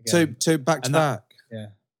again, Two back to and that- back. yeah,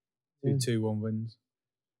 Yeah. 2-1 wins.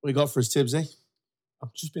 What you got for us, Tibbsy?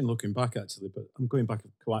 I've just been looking back actually, but I'm going back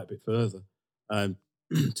quite a bit further.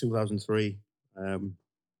 2003,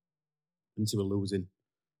 into a losing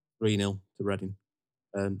 3-0 to Reading.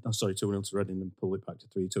 2-0 to Reading and pulled it back to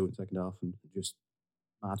 3-2 in the second half and just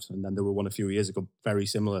mad. And then there were one a few years ago, very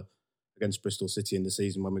similar against Bristol City in the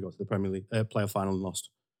season when we got to the Premier League playoff final and lost.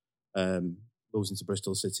 Losing to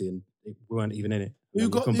Bristol City and we weren't even in it. And Who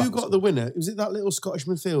Mm, got then you come back the winner? Was it that little Scottish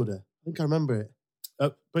midfielder? I think I remember it.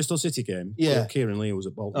 Bristol City game. Yeah. Kieran Lee was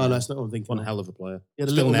at Bolton. Oh, no, that's not what I'm thinking. One of. hell of a player. He had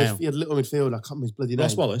a Still little now. he had a little midfielder. I can't remember his bloody name.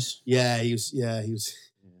 Ross Wallace. Yeah, he was. He's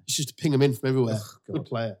just to ping him in from everywhere. Oh, God. Good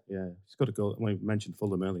player. Yeah, he's got a goal. When we mentioned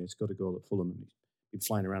Fulham earlier, he's got a goal at Fulham, and he's been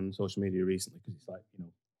flying around on social media recently because it's like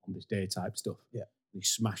on this day type stuff. Yeah, and he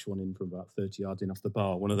smashed one in from about 30 yards in off the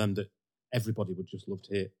bar. One of them that everybody would just love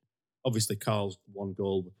to hit. Obviously, Carl's one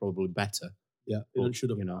goal was probably better. Yeah, but, should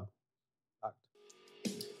have. Fact.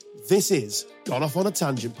 This is Gone Off on a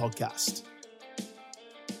Tangent podcast.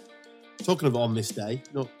 Talking of on this day,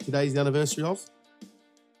 today's the anniversary of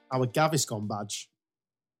our Gaviscon badge.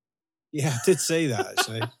 Yeah, I did see that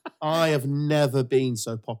actually. I have never been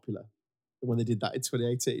so popular than when they did that in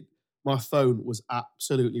 2018. My phone was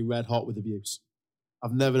absolutely red hot with abuse.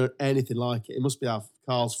 I've never known anything like it. It must be how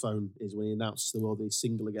Carl's phone is when he announces to the world that he's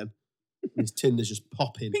single again. And his Tinder's just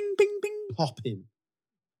popping. Bing, bing, bing. Popping.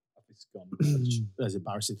 It's gone. That's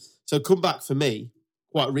embarrassing. So comeback for me,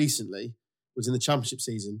 quite recently, was in the championship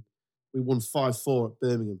season. We won 5-4 at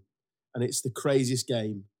Birmingham. And it's the craziest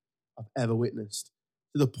game I've ever witnessed.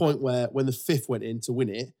 To the point where when the 5th went in to win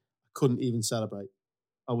it, I couldn't even celebrate.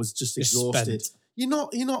 I was just exhausted. Spent. You're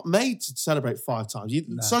not made to celebrate 5 times.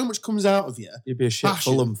 No. So much comes out of you. You'd be a shit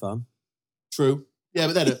Passion. Fulham fan. True. Yeah,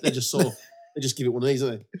 but they're just sort of, they just give it one of these,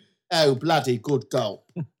 don't they? Oh, bloody good goal.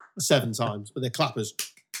 7 times, but they're clappers.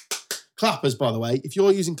 Clappers, by the way, if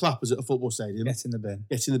you're using clappers at a football stadium, Get in the bin.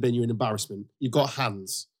 get in the bin, you're an embarrassment. You've got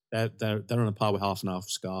hands. They're on a par with half and half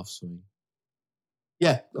scarves. So.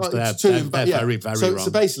 Yeah, They're it's 2 very, very so, wrong.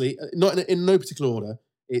 So basically, not in no particular order,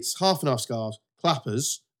 it's half and half scarves,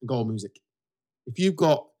 clappers, and goal music. If you've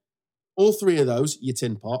got all 3 of those, your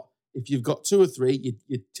tin pot. If you've got 2 or 3,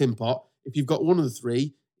 your tin pot. If you've got one of the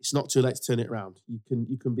 3, it's not too late to turn it around. You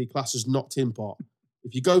can be classed as not tin pot.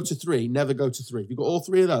 If you go to 3, never go to 3. If you've got all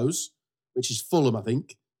 3 of those, which is Fulham, I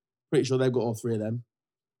think, pretty sure they've got all 3 of them.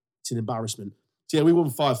 It's an embarrassment. So yeah, we won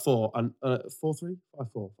 5-4 and 4-3,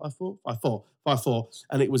 5-4, 5-4, 5-4, 5-4,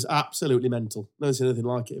 and it was absolutely mental. Never seen anything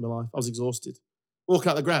like it in my life. I was exhausted. Walking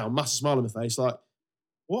out the ground, massive smile on my face, like,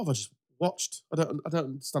 what have I just watched? I don't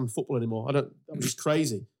understand football anymore. I'm just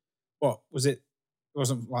crazy. What was it? It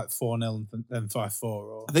wasn't like 4-0 and then 5-4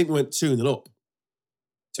 or I think we went 2-0 up.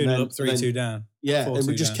 2-0 up, 3-2 down. Yeah, 4-2 and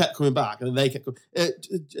we just down. kept coming back, and then they kept going.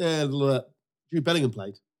 Drew Bellingham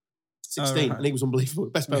played 16, Oh, right. and he was unbelievable.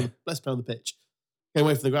 Best player on the pitch. Came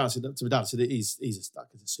away from the ground. I said to my dad, I said, he's a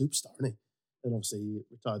superstar, isn't he? And obviously he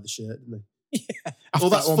retired the shirt, didn't he? Well,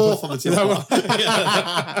 that's that one 4th play- on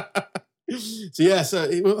the team. So yeah, so I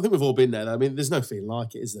think we've all been there. Though. I mean, there's no feeling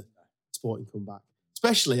like it, is there? Sporting comeback.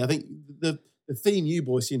 Especially, I think the theme you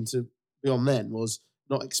boys seemed to be on then was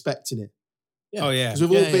not expecting it. Oh, yeah. Because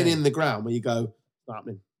we've all Yeah, been yeah. in the ground where you go, not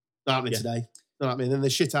happening Yeah. today. Not happening. Then the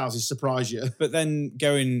shit houses surprise you. But then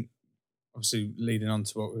going, obviously leading on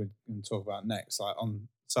to what we're going to talk about next, like on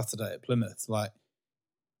Saturday at Plymouth, like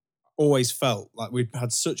always felt like we'd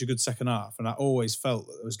had such a good second half, and I always felt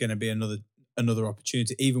that there was going to be another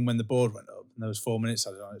opportunity, even when the board went up and there was 4 minutes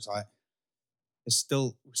added on. It's like we've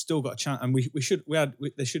still got a chance, and they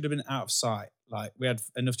should have been out of sight. Like we had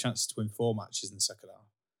enough chances to win 4 matches in the second half,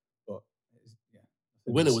 but yeah,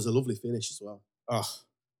 The winner was a lovely finish as well. oh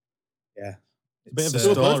yeah, It's a bit of a They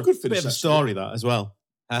were both story. good It's a bit of a finishes, story that as well.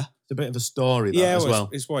 Huh? It's a bit of a story that yeah. as Well, well.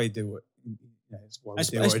 it's why you do it. Yeah, it's why we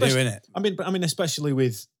Espe- do what we do, especially- innit? I mean, especially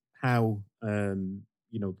with how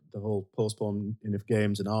the whole postponing of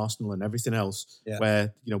games and Arsenal and everything else, Yeah.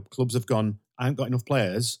 where clubs have gone, I haven't got enough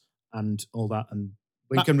players and all that, and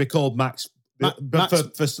we can recall Max,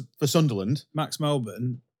 for Sunderland. Max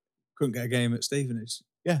Melbourne couldn't get a game at Stevenage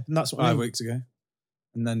Yeah, and that's what I 5 mean. weeks ago,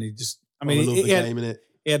 and then he just. I I mean, love he, the he, had, game in it.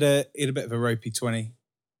 he had a bit of a ropey 20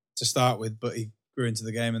 to start with, but he grew into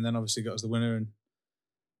the game and then obviously got us the winner, and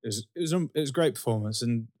it was a great performance,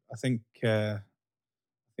 and I think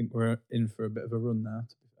we're in for a bit of a run now.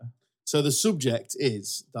 To be fair. So the subject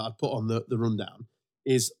is that I put on the rundown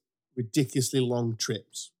is ridiculously long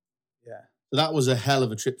trips. Yeah, So that was a hell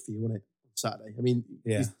of a trip for you, wasn't it? On Saturday. I mean,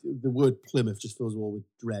 Yeah. the word Plymouth just fills all with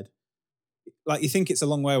dread. like you think it's a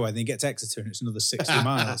long way away, then you get to Exeter and it's another 60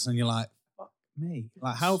 miles, and you're like, "Fuck me!"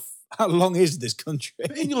 Like how long is this country?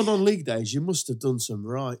 But in your non-league days, you must have done some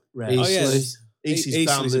right. Oh, yeah. Eastleigh's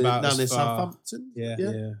down Eastleigh's about near as far. Southampton. Yeah.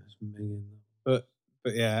 yeah.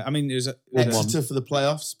 But yeah, I mean, it was Exeter for the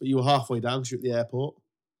playoffs, but you were halfway down because you're at the airport.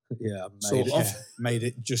 Yeah, Sort made of. it. made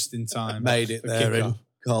it just in time. Made it for there in kickoff.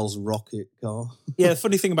 Carl's rocket car. Yeah, the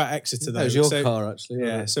funny thing about Exeter though, That was your so- car, actually.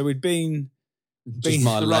 Yeah, wasn't so we'd been it? Just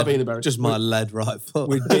my the lead, Rabina just my lead right foot.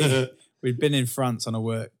 we'd been in France on a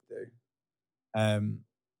work do,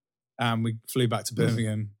 and we flew back to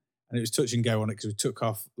Birmingham, and it was touch and go on it because we took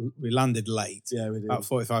off. We landed late, Yeah, we did. about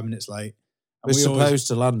 45 minutes late. we were And we supposed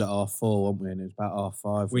to land at 4:30, weren't we? And it was about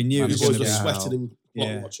 5:30. We knew it You was boys gonna were be sweating and clock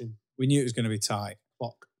Yeah. watching. we knew it was going to be tight,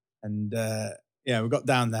 Clock. and yeah, we got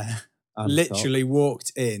down there. And Literally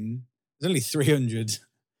walked in. There's only 300.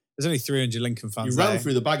 There's only 300 Lincoln fans. You ran there.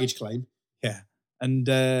 through the baggage claim. Yeah. And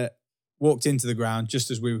walked into the ground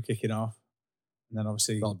just as we were kicking off. And then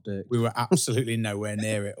obviously God, Dick. we were absolutely nowhere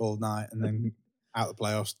near it all night. And then out the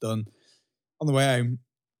playoffs, done. On the way home,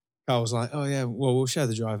 Carl was like, oh yeah, well, we'll share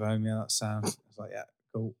the drive home. Yeah, that sounds. I was like, yeah,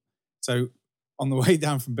 cool. So on the way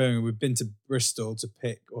down from Birmingham, we'd been to Bristol to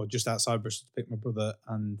pick, or just outside Bristol to pick my brother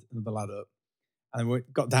and another lad up. And we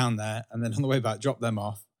got down there, and then on the way back, dropped them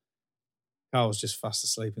off. Carl was just fast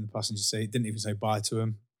asleep in the passenger seat, didn't even say bye to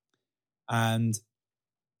him. And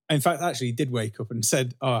in fact, actually, he did wake up and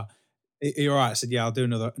said, oh, are you all right? I said, yeah, I'll do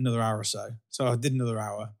another hour or so. So I did another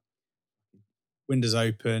hour. Windows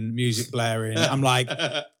open, music blaring. I'm like,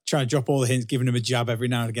 trying to drop all the hints, giving him a jab every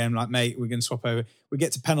now and again. I'm like, mate, we're going to swap over. We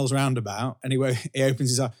get to Pennell's roundabout, and he opens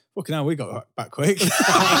his eye. Fucking hell, we got back quick.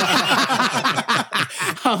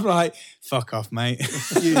 I'm like, fuck off, mate.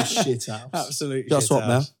 You shit house. Absolute Got shit swap now?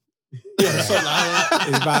 house. Yeah, something like that.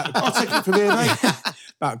 It's about, I'll take it from here, mate.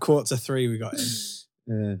 about 2:45 we got in.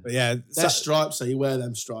 Yeah. But yeah, They're stripes, so you wear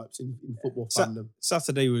them stripes in football Sa- fandom.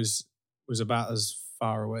 Saturday was about as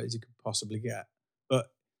far away as you could possibly get.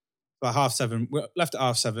 But by 7:30, we left at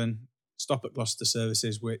 7:30. Stop at Gloucester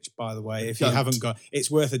Services, which, by the way, if you haven't got,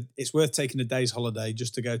 it's worth taking a day's holiday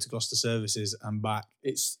just to go to Gloucester Services and back.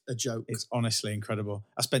 It's a joke. It's honestly incredible.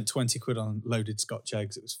 I spent 20 quid on loaded Scotch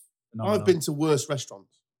eggs. It was phenomenal. I've been to worse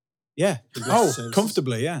restaurants. Yeah. in Gloucester Oh, Services.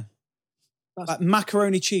 comfortably, yeah. Like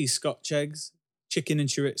macaroni cheese, Scotch eggs, chicken and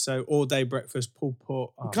chorizo, all day breakfast, pulled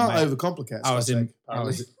pork. You can't overcomplicate. I was Scotch in, egg, I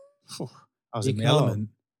apparently. was You in the can't. element.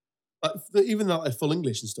 Like, even though they're full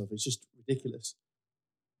English and stuff, it's just ridiculous.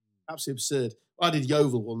 Absolutely absurd. I did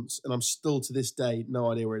Yeovil once, and I'm still to this day no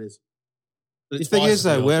idea where it is. But The it's thing twice is,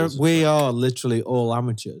 as though, good. we are literally all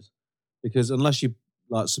amateurs because unless you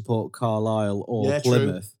like support Carlisle or Yeah, true.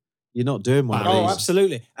 Plymouth, you're not doing one Oh, of these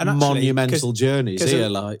absolutely. And actually, monumental journeys 'cause here.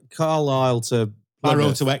 of- Like Carlisle to I rode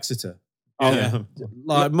Plymouth. to Exeter. Oh, Yeah.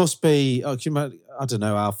 Like, it must be, I don't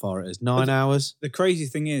know how far it is, 9 hours. the crazy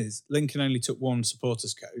thing is, Lincoln only took one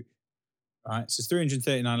supporters coach, right? So there's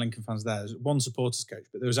 339 Lincoln fans there. There's one supporters coach,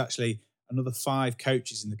 but there was actually another 5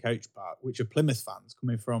 coaches in the coach park, which are Plymouth fans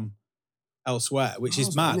coming from elsewhere, which is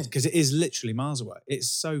Miles mad away, innit? because it is literally miles away. It's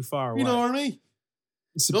so far away. You know what I mean?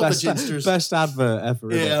 It's the Not the best, Ginsters. best advert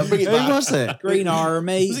ever. isn't Yeah, it? bring it Who back. was it? Green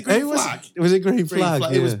Army. Was it Green Who was Flag? it? Was it Green Green Flag?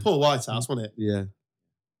 Flag. Yeah. It was Paul Whitehouse, wasn't it? Yeah.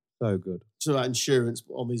 So good. So that insurance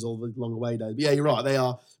on these all the long away days. But yeah, you're right. They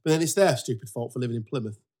are. But then it's their stupid fault for living in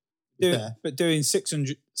Plymouth. It's there. But doing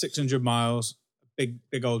 600 miles, big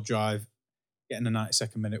old drive, getting a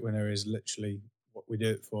 92nd minute winner is literally what we do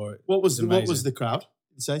it for. What was It's amazing. the crowd?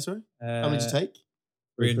 Did you say, sorry? How many did you take?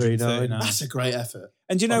 339. That's a great effort.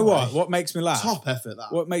 And do you know Oh, what? right. What makes me laugh? Top effort,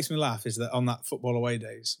 that. What makes me laugh is that on that football away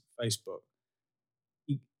days Facebook,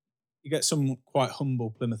 you get some quite humble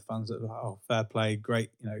Plymouth fans that are like, oh, fair play, great,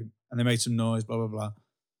 and they made some noise, blah, blah, blah. And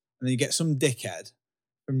then you get some dickhead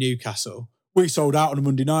from Newcastle. We sold out on a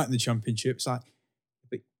Monday night in the Championship. It's like,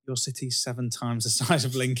 but your city's 7 times the size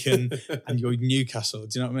of Lincoln and you're Newcastle.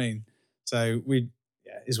 Do you know what I mean? So it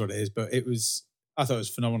is what it is. But I thought it was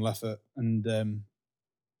a phenomenal effort. And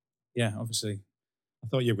yeah, obviously. I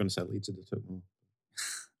thought you were going to say Leeds at the top.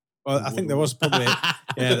 Well, I think there was probably,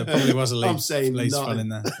 there probably was a I'm Leeds saying fan nothing. in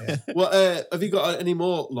there. Yeah. Well, have you got any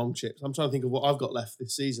more long trips? I'm trying to think of what I've got left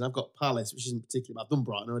this season. I've got Palace, which isn't particularly bad. I've done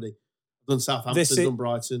Brighton already. I've done Southampton, done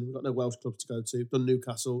Brighton. We've got no Welsh clubs to go to. Done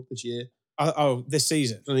Newcastle this year. This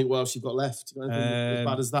season? I don't think what else you've got left. You got anything as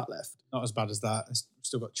bad as that left? Not as bad as that.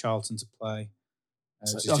 Still got Charlton to play.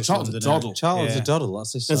 So- which is oh, just Charlton's a London, isn't doddle. it? Charles Yeah. a doddle.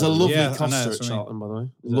 That's his There's a side. lovely Yeah, I know, Costa that's at what I mean. Charlton, by the way. Is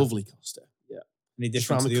it? Lovely Costa. Yeah. Any Just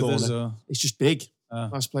different to round the the others? corner. Or? It's just big. Oh.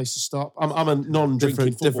 Nice place to stop. I'm a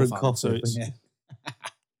non-drinking Different football fan, so coffee. it's, Yeah.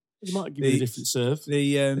 it might give you a different serve. Do The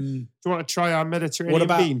you want to try our Mediterranean what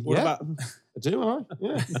about bean? what Yeah? about I do, I?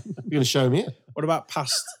 Yeah. You're going to show me it. what about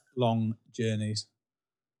past long journeys?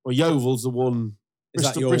 Well, Yeovil's the one. Is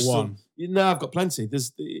that your one? No, I've got plenty.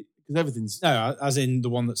 Because everything's. No, as in the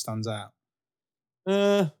one that stands out.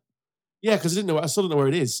 Yeah, because I still don't know where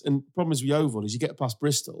it is. And the problem is with Yeovil is you get past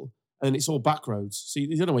Bristol and it's all back roads, so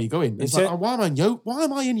you don't know where you're going. It's like, why am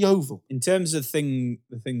I in Yeovil? In terms of the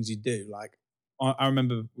things you do, like I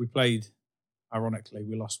remember we played. Ironically,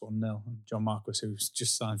 we lost 1-0. And John Marquis, who's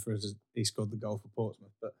just signed for us, he scored the goal for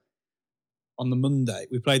Portsmouth. But on the Monday,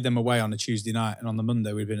 we played them away on a Tuesday night, and on the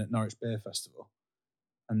Monday we'd been at Norwich Beer Festival.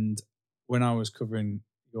 And when I was covering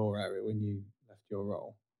your area, when you left your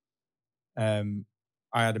role,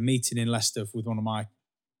 I had a meeting in Leicester with one of my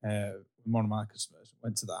customers.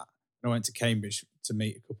 Went to that, and I went to Cambridge to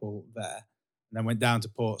meet a couple there, and then went down to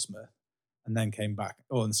Portsmouth, and then came back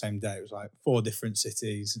all in the same day. It was like 4 different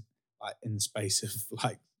cities, like in the space of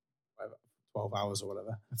like 12 hours or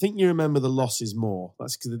whatever. I think you remember the losses more.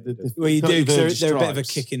 That's because Well, you do, because because they're a bit of a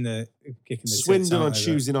kick in the Swindon tits, on aren't they?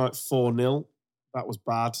 Tuesday night 4-0. That was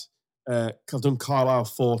bad. I've done Carlisle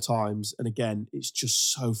 4 times, and again, it's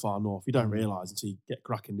just so far north. You don't realise until you get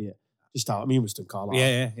cracking, do you? Just how we've done Carlisle.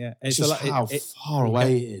 Yeah. It's so just like, how far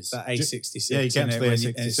away it is. That A66. Yeah, you get to innit, the when A66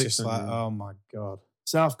 and it's just and like, you- oh my God.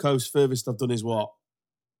 South Coast furthest I've done is what?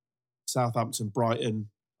 Southampton, Brighton.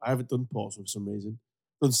 I haven't done Portsmouth for some reason.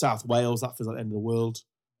 Done South Wales. That feels like the end of the world.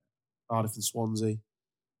 Cardiff and Swansea.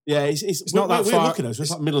 Yeah, it's not that we're far. looking at it. It's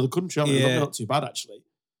like middle of the country. Aren't we? Yeah. Not too bad actually.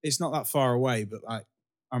 It's not that far away, but like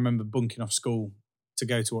I remember bunking off school to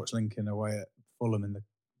go to watch Lincoln away at Fulham in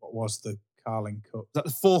what was the Carling Cup. Is that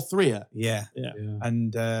the 4-3? Yeah. Yeah.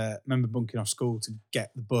 And remember bunking off school to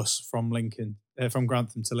get the bus from from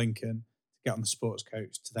Grantham to Lincoln, to get on the sports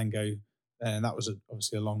coach to then go there. And that was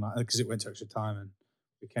obviously a long night because it went to extra time and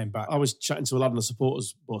we came back. I was chatting to a lad on a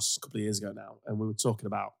supporters bus a couple of years ago now, and we were talking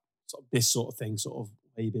about sort of this sort of thing, sort of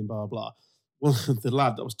where you been, blah, blah, blah. Well, the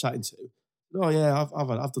lad that I was chatting to, Oh yeah,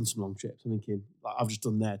 I've done some long trips. I'm thinking, like, I've just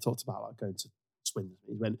done there. Talked about like going to Swindon.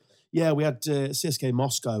 He went, yeah, we had CSK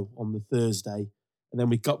Moscow on the Thursday, and then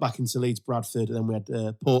we got back into Leeds Bradford, and then we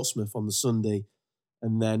had Portsmouth on the Sunday,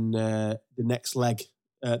 and then the next leg,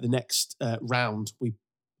 the next round, we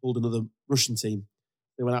pulled another Russian team.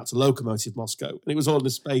 They went out to Lokomotiv Moscow, and it was all in the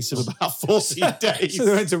space of about 14 days. So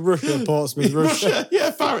they went to Russia, Portsmouth, Russia. Yeah,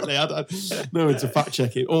 apparently. I don't know to fact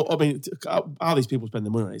check it. Or, I mean, how these people spend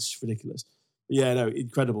their money on it, it's ridiculous. But yeah, no,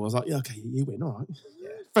 incredible. I was like, yeah, okay, you win, all right. Yeah.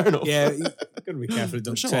 Fair enough. Yeah, you've got to be careful it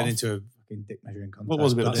doesn't Show turn off. into a fucking dick measuring contest. What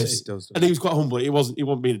was a bit like But this? It does. And he was quite humble. He wasn't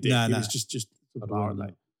being a dick. No, He no. was just I'd bar, win mate.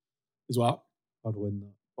 that. As well. I'd win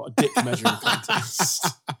that. What a dick measuring contest.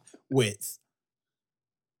 Width.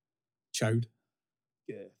 Chode.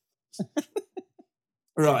 Yeah.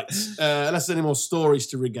 Right. Unless there's any more stories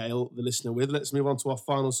to regale the listener with, let's move on to our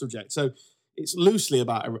final subject. So it's loosely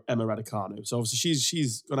about Emma Raducanu. So obviously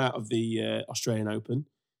she's gone out of the Australian Open.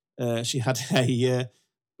 She had a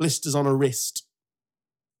blisters on her wrist.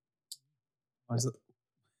 Why is that?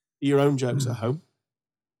 Your own jokes at home.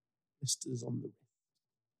 Blisters on the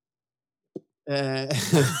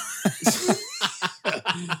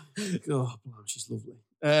God, she's lovely.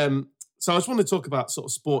 So I just want to talk about sort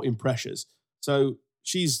of sporting pressures. So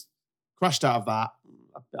she's crashed out of that.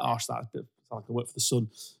 A bit harsh, that. A bit like I work for the Sun.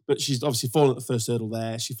 But she's obviously fallen at the first hurdle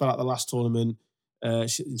there. She fell out the last tournament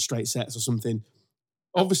in straight sets or something.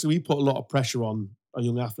 Obviously, we put a lot of pressure on our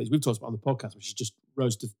young athletes. We've talked about it on the podcast, but she just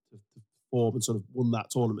rose to form and sort of won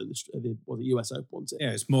that tournament. The US Open, wasn't it?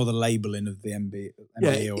 Yeah, it's more the labelling of the NBA.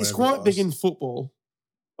 Yeah, or it's whatever quite it big was. in football.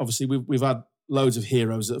 Obviously, we've had loads of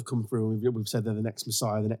heroes that have come through. We've said they're the next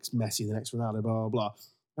Messiah, the next Messi, the next Ronaldo, blah, blah,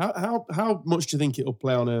 blah. How much do you think it'll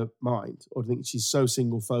play on her mind? Or do you think she's so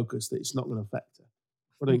single-focused that it's not going to affect her?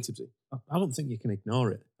 What do you think, Tipsy? I don't think you can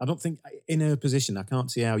ignore it. I don't think in her position, I can't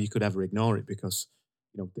see how you could ever ignore it because,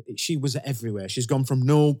 you know, she was everywhere. She's gone from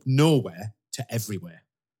nowhere to everywhere.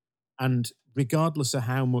 And regardless of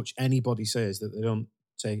how much anybody says that they don't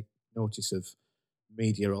take notice of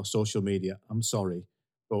media or social media, I'm sorry.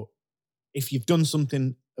 But if you've done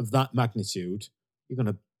something of that magnitude, you're going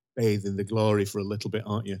to bathe in the glory for a little bit,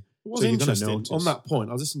 aren't you? It was So you're gonna interesting notice. on that point.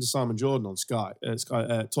 I was listening to Simon Jordan on Sky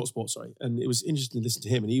TalkSport, sorry, and it was interesting to listen to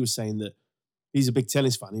him. And he was saying that he's a big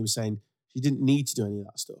tennis fan. He was saying she didn't need to do any of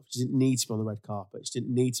that stuff. She didn't need to be on the red carpet. She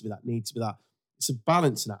didn't need to be that. Need to be that. It's a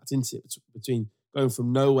balancing act, isn't it, between going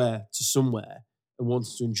from nowhere to somewhere and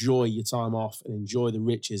wanting to enjoy your time off and enjoy the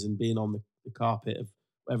riches and being on the carpet of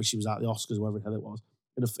wherever she was at, the Oscars, wherever the hell it was,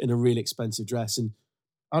 in a really expensive dress. And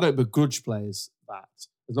I don't begrudge players that,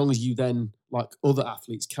 as long as you then, like other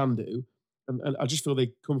athletes can do. And I just feel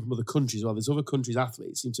they come from other countries. Well, there's other countries'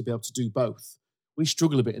 athletes seem to be able to do both. We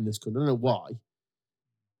struggle a bit in this country. I don't know why.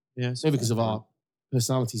 Yeah, Maybe because of our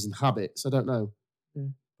personalities and habits. I don't know. Yeah,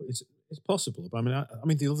 but it's possible. But I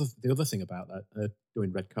mean, the other thing about that,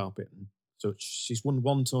 doing red carpet and so she's won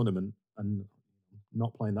one tournament and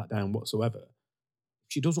not playing that down whatsoever. If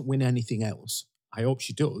she doesn't win anything else, I hope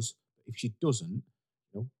she does. If she doesn't,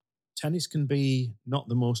 you know, tennis can be not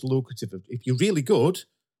the most lucrative. If you're really good,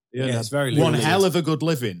 Yeah, it's very one lucrative. hell of a good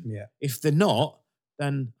living. Yeah. If they're not,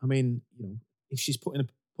 then I mean, you know, if she's putting a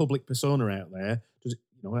public persona out there,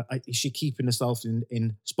 is she keeping herself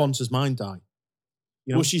in sponsors' mind eye?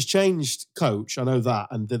 You know? Well, she's changed coach. I know that,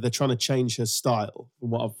 and they're trying to change her style.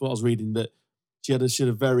 From what I was reading, that she had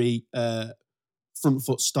a very front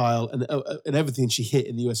foot style, and everything she hit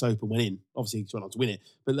in the US Open went in. Obviously, she went on to win it,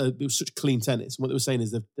 but it was such clean tennis. And what they were saying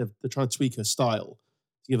is they're trying to tweak her style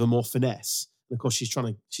to give her more finesse. And of course, she's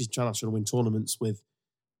trying to win tournaments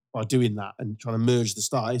by doing that and trying to merge the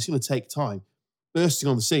style. It's going to take time. Bursting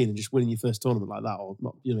on the scene and just winning your first tournament like that, or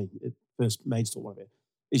not, you know, first major tour, whatever.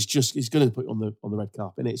 It's going to put you on the red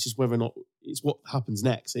carpet, and it's just whether or not it's what happens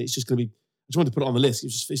next. It's just going to be. I just wanted to put it on the list.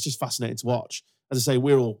 It's just fascinating to watch. As I say,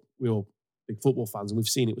 we're all big football fans, and we've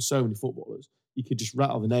seen it with so many footballers. You could just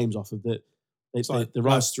rattle the names off of that. They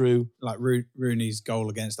rise through. Like Rooney's goal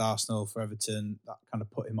against Arsenal for Everton, that kind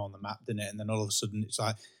of put him on the map, didn't it? And then all of a sudden, it's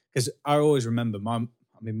like, because I always remember my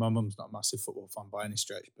mum's not a massive football fan by any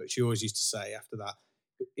stretch, but she always used to say after that,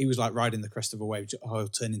 he was like riding the crest of a wave. Oh, he'll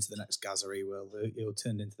turn into the next Gazza. He'll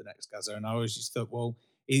turn into the next Gazza. And I always just thought, well,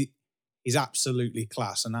 he's absolutely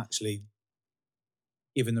class, and actually,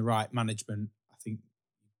 given the right management, I think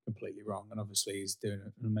completely wrong. And obviously, he's doing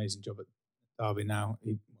an amazing job at Derby now.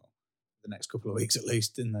 The next couple of weeks at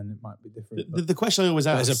least, and then it might be different. The question I always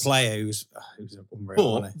ask, as a player, he was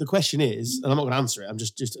unreal. but the question is, and I'm not going to answer it. I'm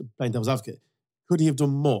just playing devil's advocate. Could he have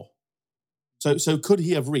done more? So could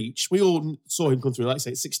he have reached? We all saw him come through, like I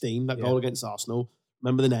say, at 16, that goal against Arsenal.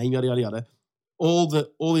 Remember the name, yada, yada, yada. all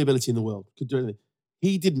the ability in the world, could do anything.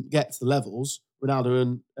 He didn't get to the levels Ronaldo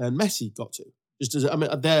and Messi got to. Just as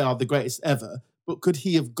they are the greatest ever, but could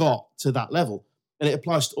he have got to that level? And it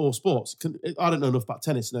applies to all sports. I don't know enough about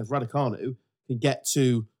tennis to know if Raducanu can get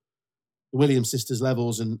to the Williams sisters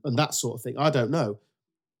levels and that sort of thing. I don't know.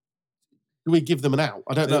 Do we give them an out?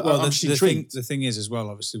 I don't know. Well, I'm the thing is as well,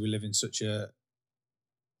 obviously, we live in such a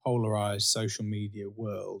polarized social media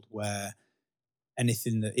world where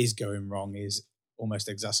anything that is going wrong is almost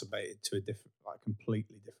exacerbated to a different, like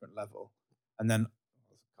completely different level. And then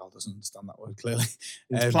Carl doesn't understand that word clearly.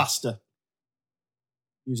 It's plaster.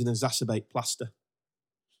 Using exacerbate plaster.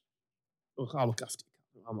 Look, I'll look after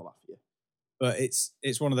you. I'm not laughing at you. But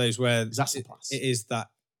it's one of those where it is that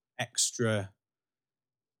extra.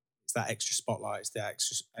 It's that extra spotlight. It's that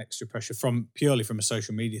extra pressure purely from a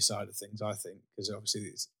social media side of things. I think because obviously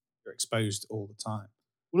you're exposed all the time.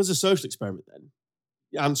 Well, as a social experiment, then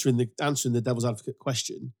answering the devil's advocate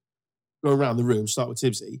question, go around the room. Start with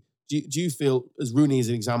Tibbsy. Do you feel, as Rooney is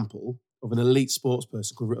an example of an elite sports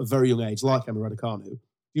person at a very young age, like Emma Raducanu, do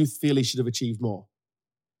you feel he should have achieved more?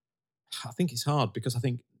 I think it's hard because I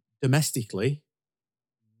think domestically,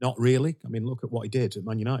 not really. I mean, look at what he did at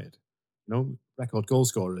Man United. You know, record goal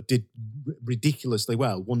scorer, did ridiculously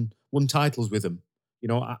well, won titles with them. You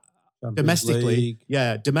know, domestically,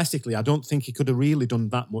 I don't think he could have really done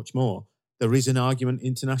that much more. There is an argument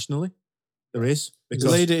internationally. There is.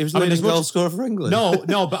 Because he was leading goal scorer for England.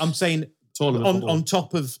 No, but I'm saying on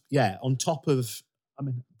top of, I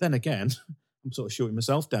mean, then again, I'm sort of shooting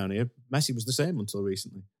myself down here. Messi was the same until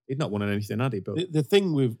recently. He'd not won anything, had he? But the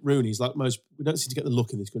thing with Rooney is, like most, we don't seem to get the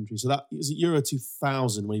look in this country. So that was at Euro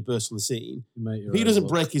 2000 when he burst on the scene. If he doesn't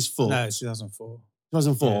break his foot... No, 2004.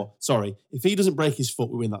 2004, yeah. Sorry. If he doesn't break his foot,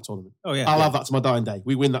 we win that tournament. Oh, yeah. I'll have that to my dying day.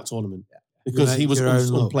 We win that tournament. Yeah. Because he was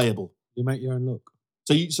unplayable. You make your own look.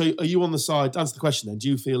 So are you on the side, to answer the question then, do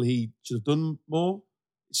you feel he should have done more?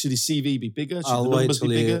 Should his CV be bigger? Should the numbers be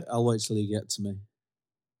bigger? I'll wait till he gets to me.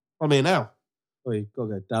 I'm here now. Well, you've got to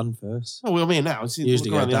go Dan first. Oh, well, I'm here now. You usually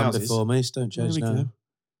go Dan before me, so don't change now.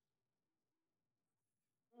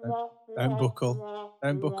 Don't buckle.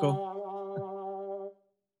 Don't buckle.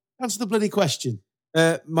 Answer the bloody question.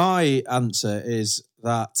 My answer is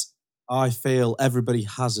that I feel everybody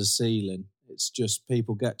has a ceiling. It's just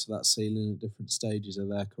people get to that ceiling at different stages of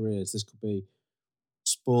their careers. This could be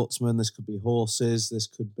sportsmen, this could be horses, this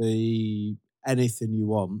could be anything you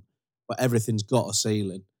want, but everything's got a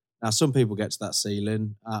ceiling. Now, some people get to that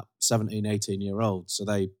ceiling at 17, 18-year-olds, so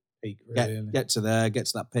they peak, get to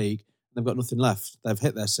that peak, and they've got nothing left. They've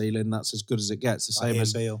hit their ceiling, that's as good as it gets. The same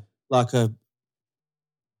as Beale. Like a...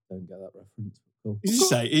 Don't get that reference. Cool. Did you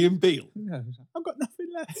say Ian Beale? Yeah, I've got nothing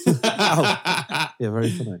left. Yeah,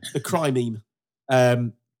 very funny. The cry meme.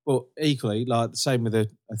 But equally, like the same with a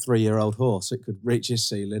 3-year-old horse, it could reach his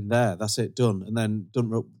ceiling there. That's it, done. And then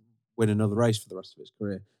doesn't win another race for the rest of its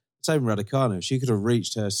career. Same with Raducanu. She could have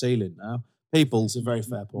reached her ceiling now. People It's a very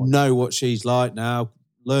fair point. know what she's like now,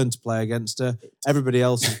 learn to play against her. Everybody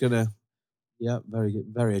else is going to, very,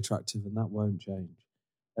 very attractive, and that won't change.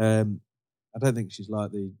 I don't think she's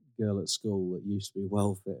like the girl at school that used to be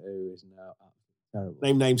well fit who is now absolutely terrible.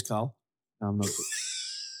 Name names, Carl. No, I'm not.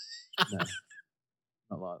 No,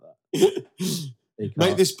 not like that.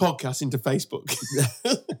 Make this podcast into Facebook.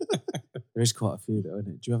 There is quite a few though, isn't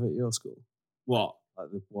it? Do you have it at your school? What?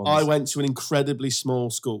 Like the ones... I went to an incredibly small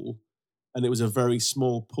school, and it was a very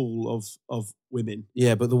small pool of women.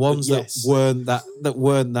 Yeah, but the ones that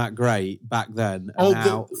weren't that great back then are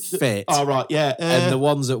now fit. Oh, right, yeah. And the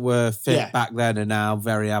ones that were fit back then are now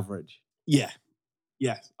very average. Yeah.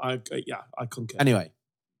 I concur. Anyway,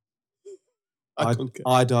 I concur.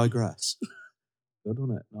 I digress. Good,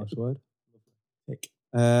 wasn't it? Nice word.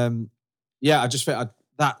 I just think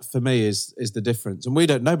that for me is the difference,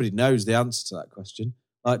 and nobody knows the answer to that question.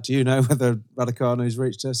 Like, do you know whether Raducanu's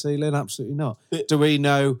reached her ceiling? Absolutely not. Do we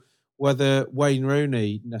know whether Wayne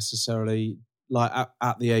Rooney necessarily, like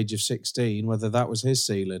at the age of 16, whether that was his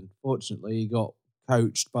ceiling? Fortunately, he got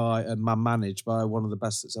coached by and managed by one of the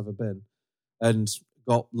best that's ever been, and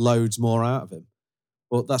got loads more out of him.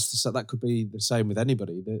 But that could be the same with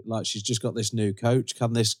anybody. Like, she's just got this new coach.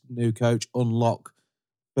 Can this new coach unlock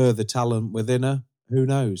further talent within her? Who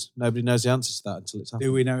knows? Nobody knows the answer to that until it's happened.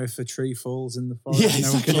 Do we know if a tree falls in the forest? Yeah,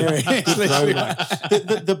 exactly.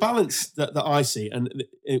 The balance that I see, and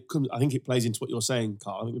I think it plays into what you're saying,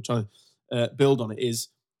 Carl. I think I'm trying to build on it, is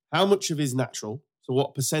how much of it is natural. So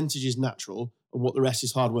what percentage is natural and what the rest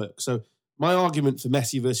is hard work. So my argument for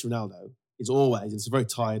Messi versus Ronaldo is always, it's a very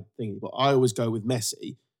tired thing, but I always go with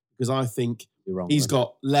Messi because I think he's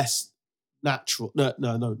got less natural, not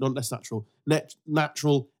less natural,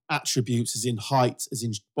 natural attributes, as in height, as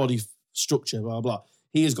in body structure, blah, blah.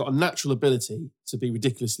 He has got a natural ability to be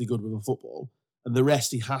ridiculously good with a football, and the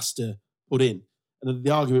rest he has to put in. And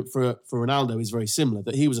the argument for Ronaldo is very similar,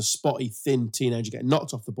 that he was a spotty, thin teenager getting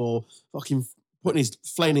knocked off the ball, fucking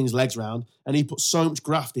flailing his legs around, and he put so much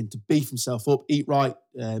graft in to beef himself up, eat right,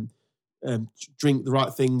 drink the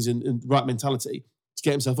right things and the right mentality to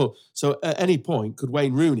get himself up. So at any point, could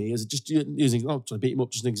Wayne Rooney, as just using, trying to beat him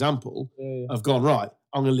up, just an example, have gone, right,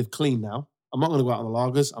 I'm going to live clean now. I'm not going to go out on the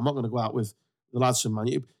lagers. I'm not going to go out with the lads from Man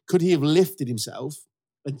U. Could he have lifted himself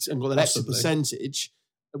and got that extra percentage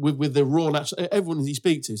with the raw natural? Everyone he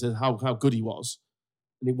speaks to says how good he was,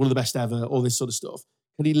 and one of the best ever, all this sort of stuff.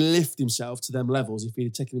 Could he lift himself to them levels if he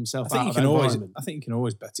had taken himself out of that environment? I think you can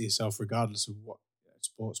always better yourself regardless of what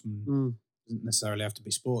sportsman. Doesn't necessarily have to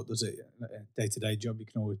be sport, does it? A day-to-day job, you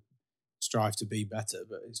can always strive to be better,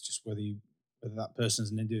 but it's just whether that person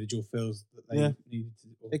as an individual feels that they need to.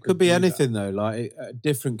 It could be anything though. Like a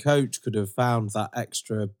different coach could have found that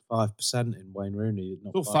extra 5% in Wayne Rooney.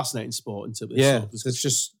 It's all fascinating sport until this. Yeah, it's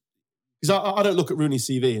just because I don't look at Rooney's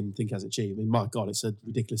CV and think he hasn't achieved. I mean, my God, it's a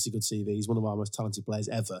ridiculously good CV. He's one of our most talented players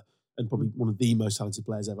ever, and probably one of the most talented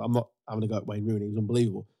players ever. I'm not having a go at Wayne Rooney; he was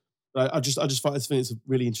unbelievable. But I just think it's a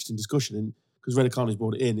really interesting discussion, and because Redekani's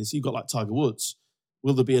brought it in, is you've got like Tiger Woods.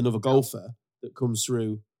 Will there be another golfer that comes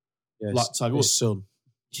through like Tiger Woods' son?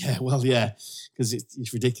 Yeah, well, yeah, because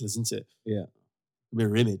it's ridiculous, isn't it? Yeah,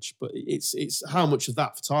 mirror image. But it's how much of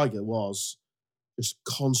that for Tiger was just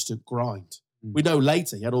constant grind. We know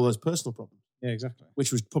later he had all those personal problems. Yeah, exactly.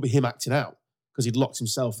 Which was probably him acting out because he'd locked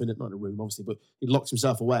himself in, not in a room, obviously, but he'd locked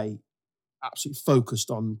himself away, absolutely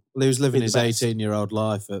focused on. Well, he was living his 18-year-old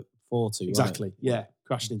life at 40. Exactly. Yeah,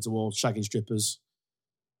 crashing into walls, shagging strippers.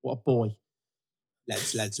 What a boy.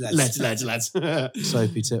 Lads. Soapy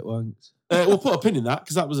tit wanks. We'll put a pin in that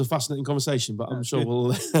because that was a fascinating conversation, but I'm sure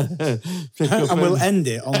we'll pick up and we'll end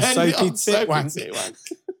it on Soapy tit wank.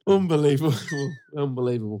 Unbelievable.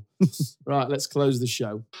 Right, let's close the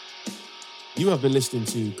show. You have been listening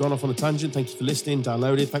to Gone Off on a Tangent. Thank you for listening,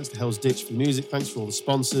 downloaded. Thanks to Hell's Ditch for the music. Thanks for all the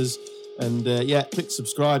sponsors. And click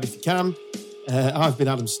subscribe if you can. I've been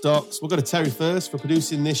Adam Stocks. We'll go to Terry first for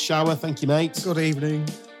producing this shower. Thank you, mate. Good evening.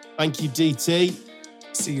 Thank you, DT.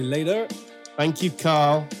 See you later. Thank you,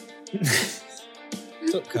 Carl. What's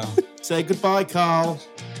up, Carl? Say goodbye, Carl.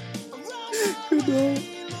 Goodbye.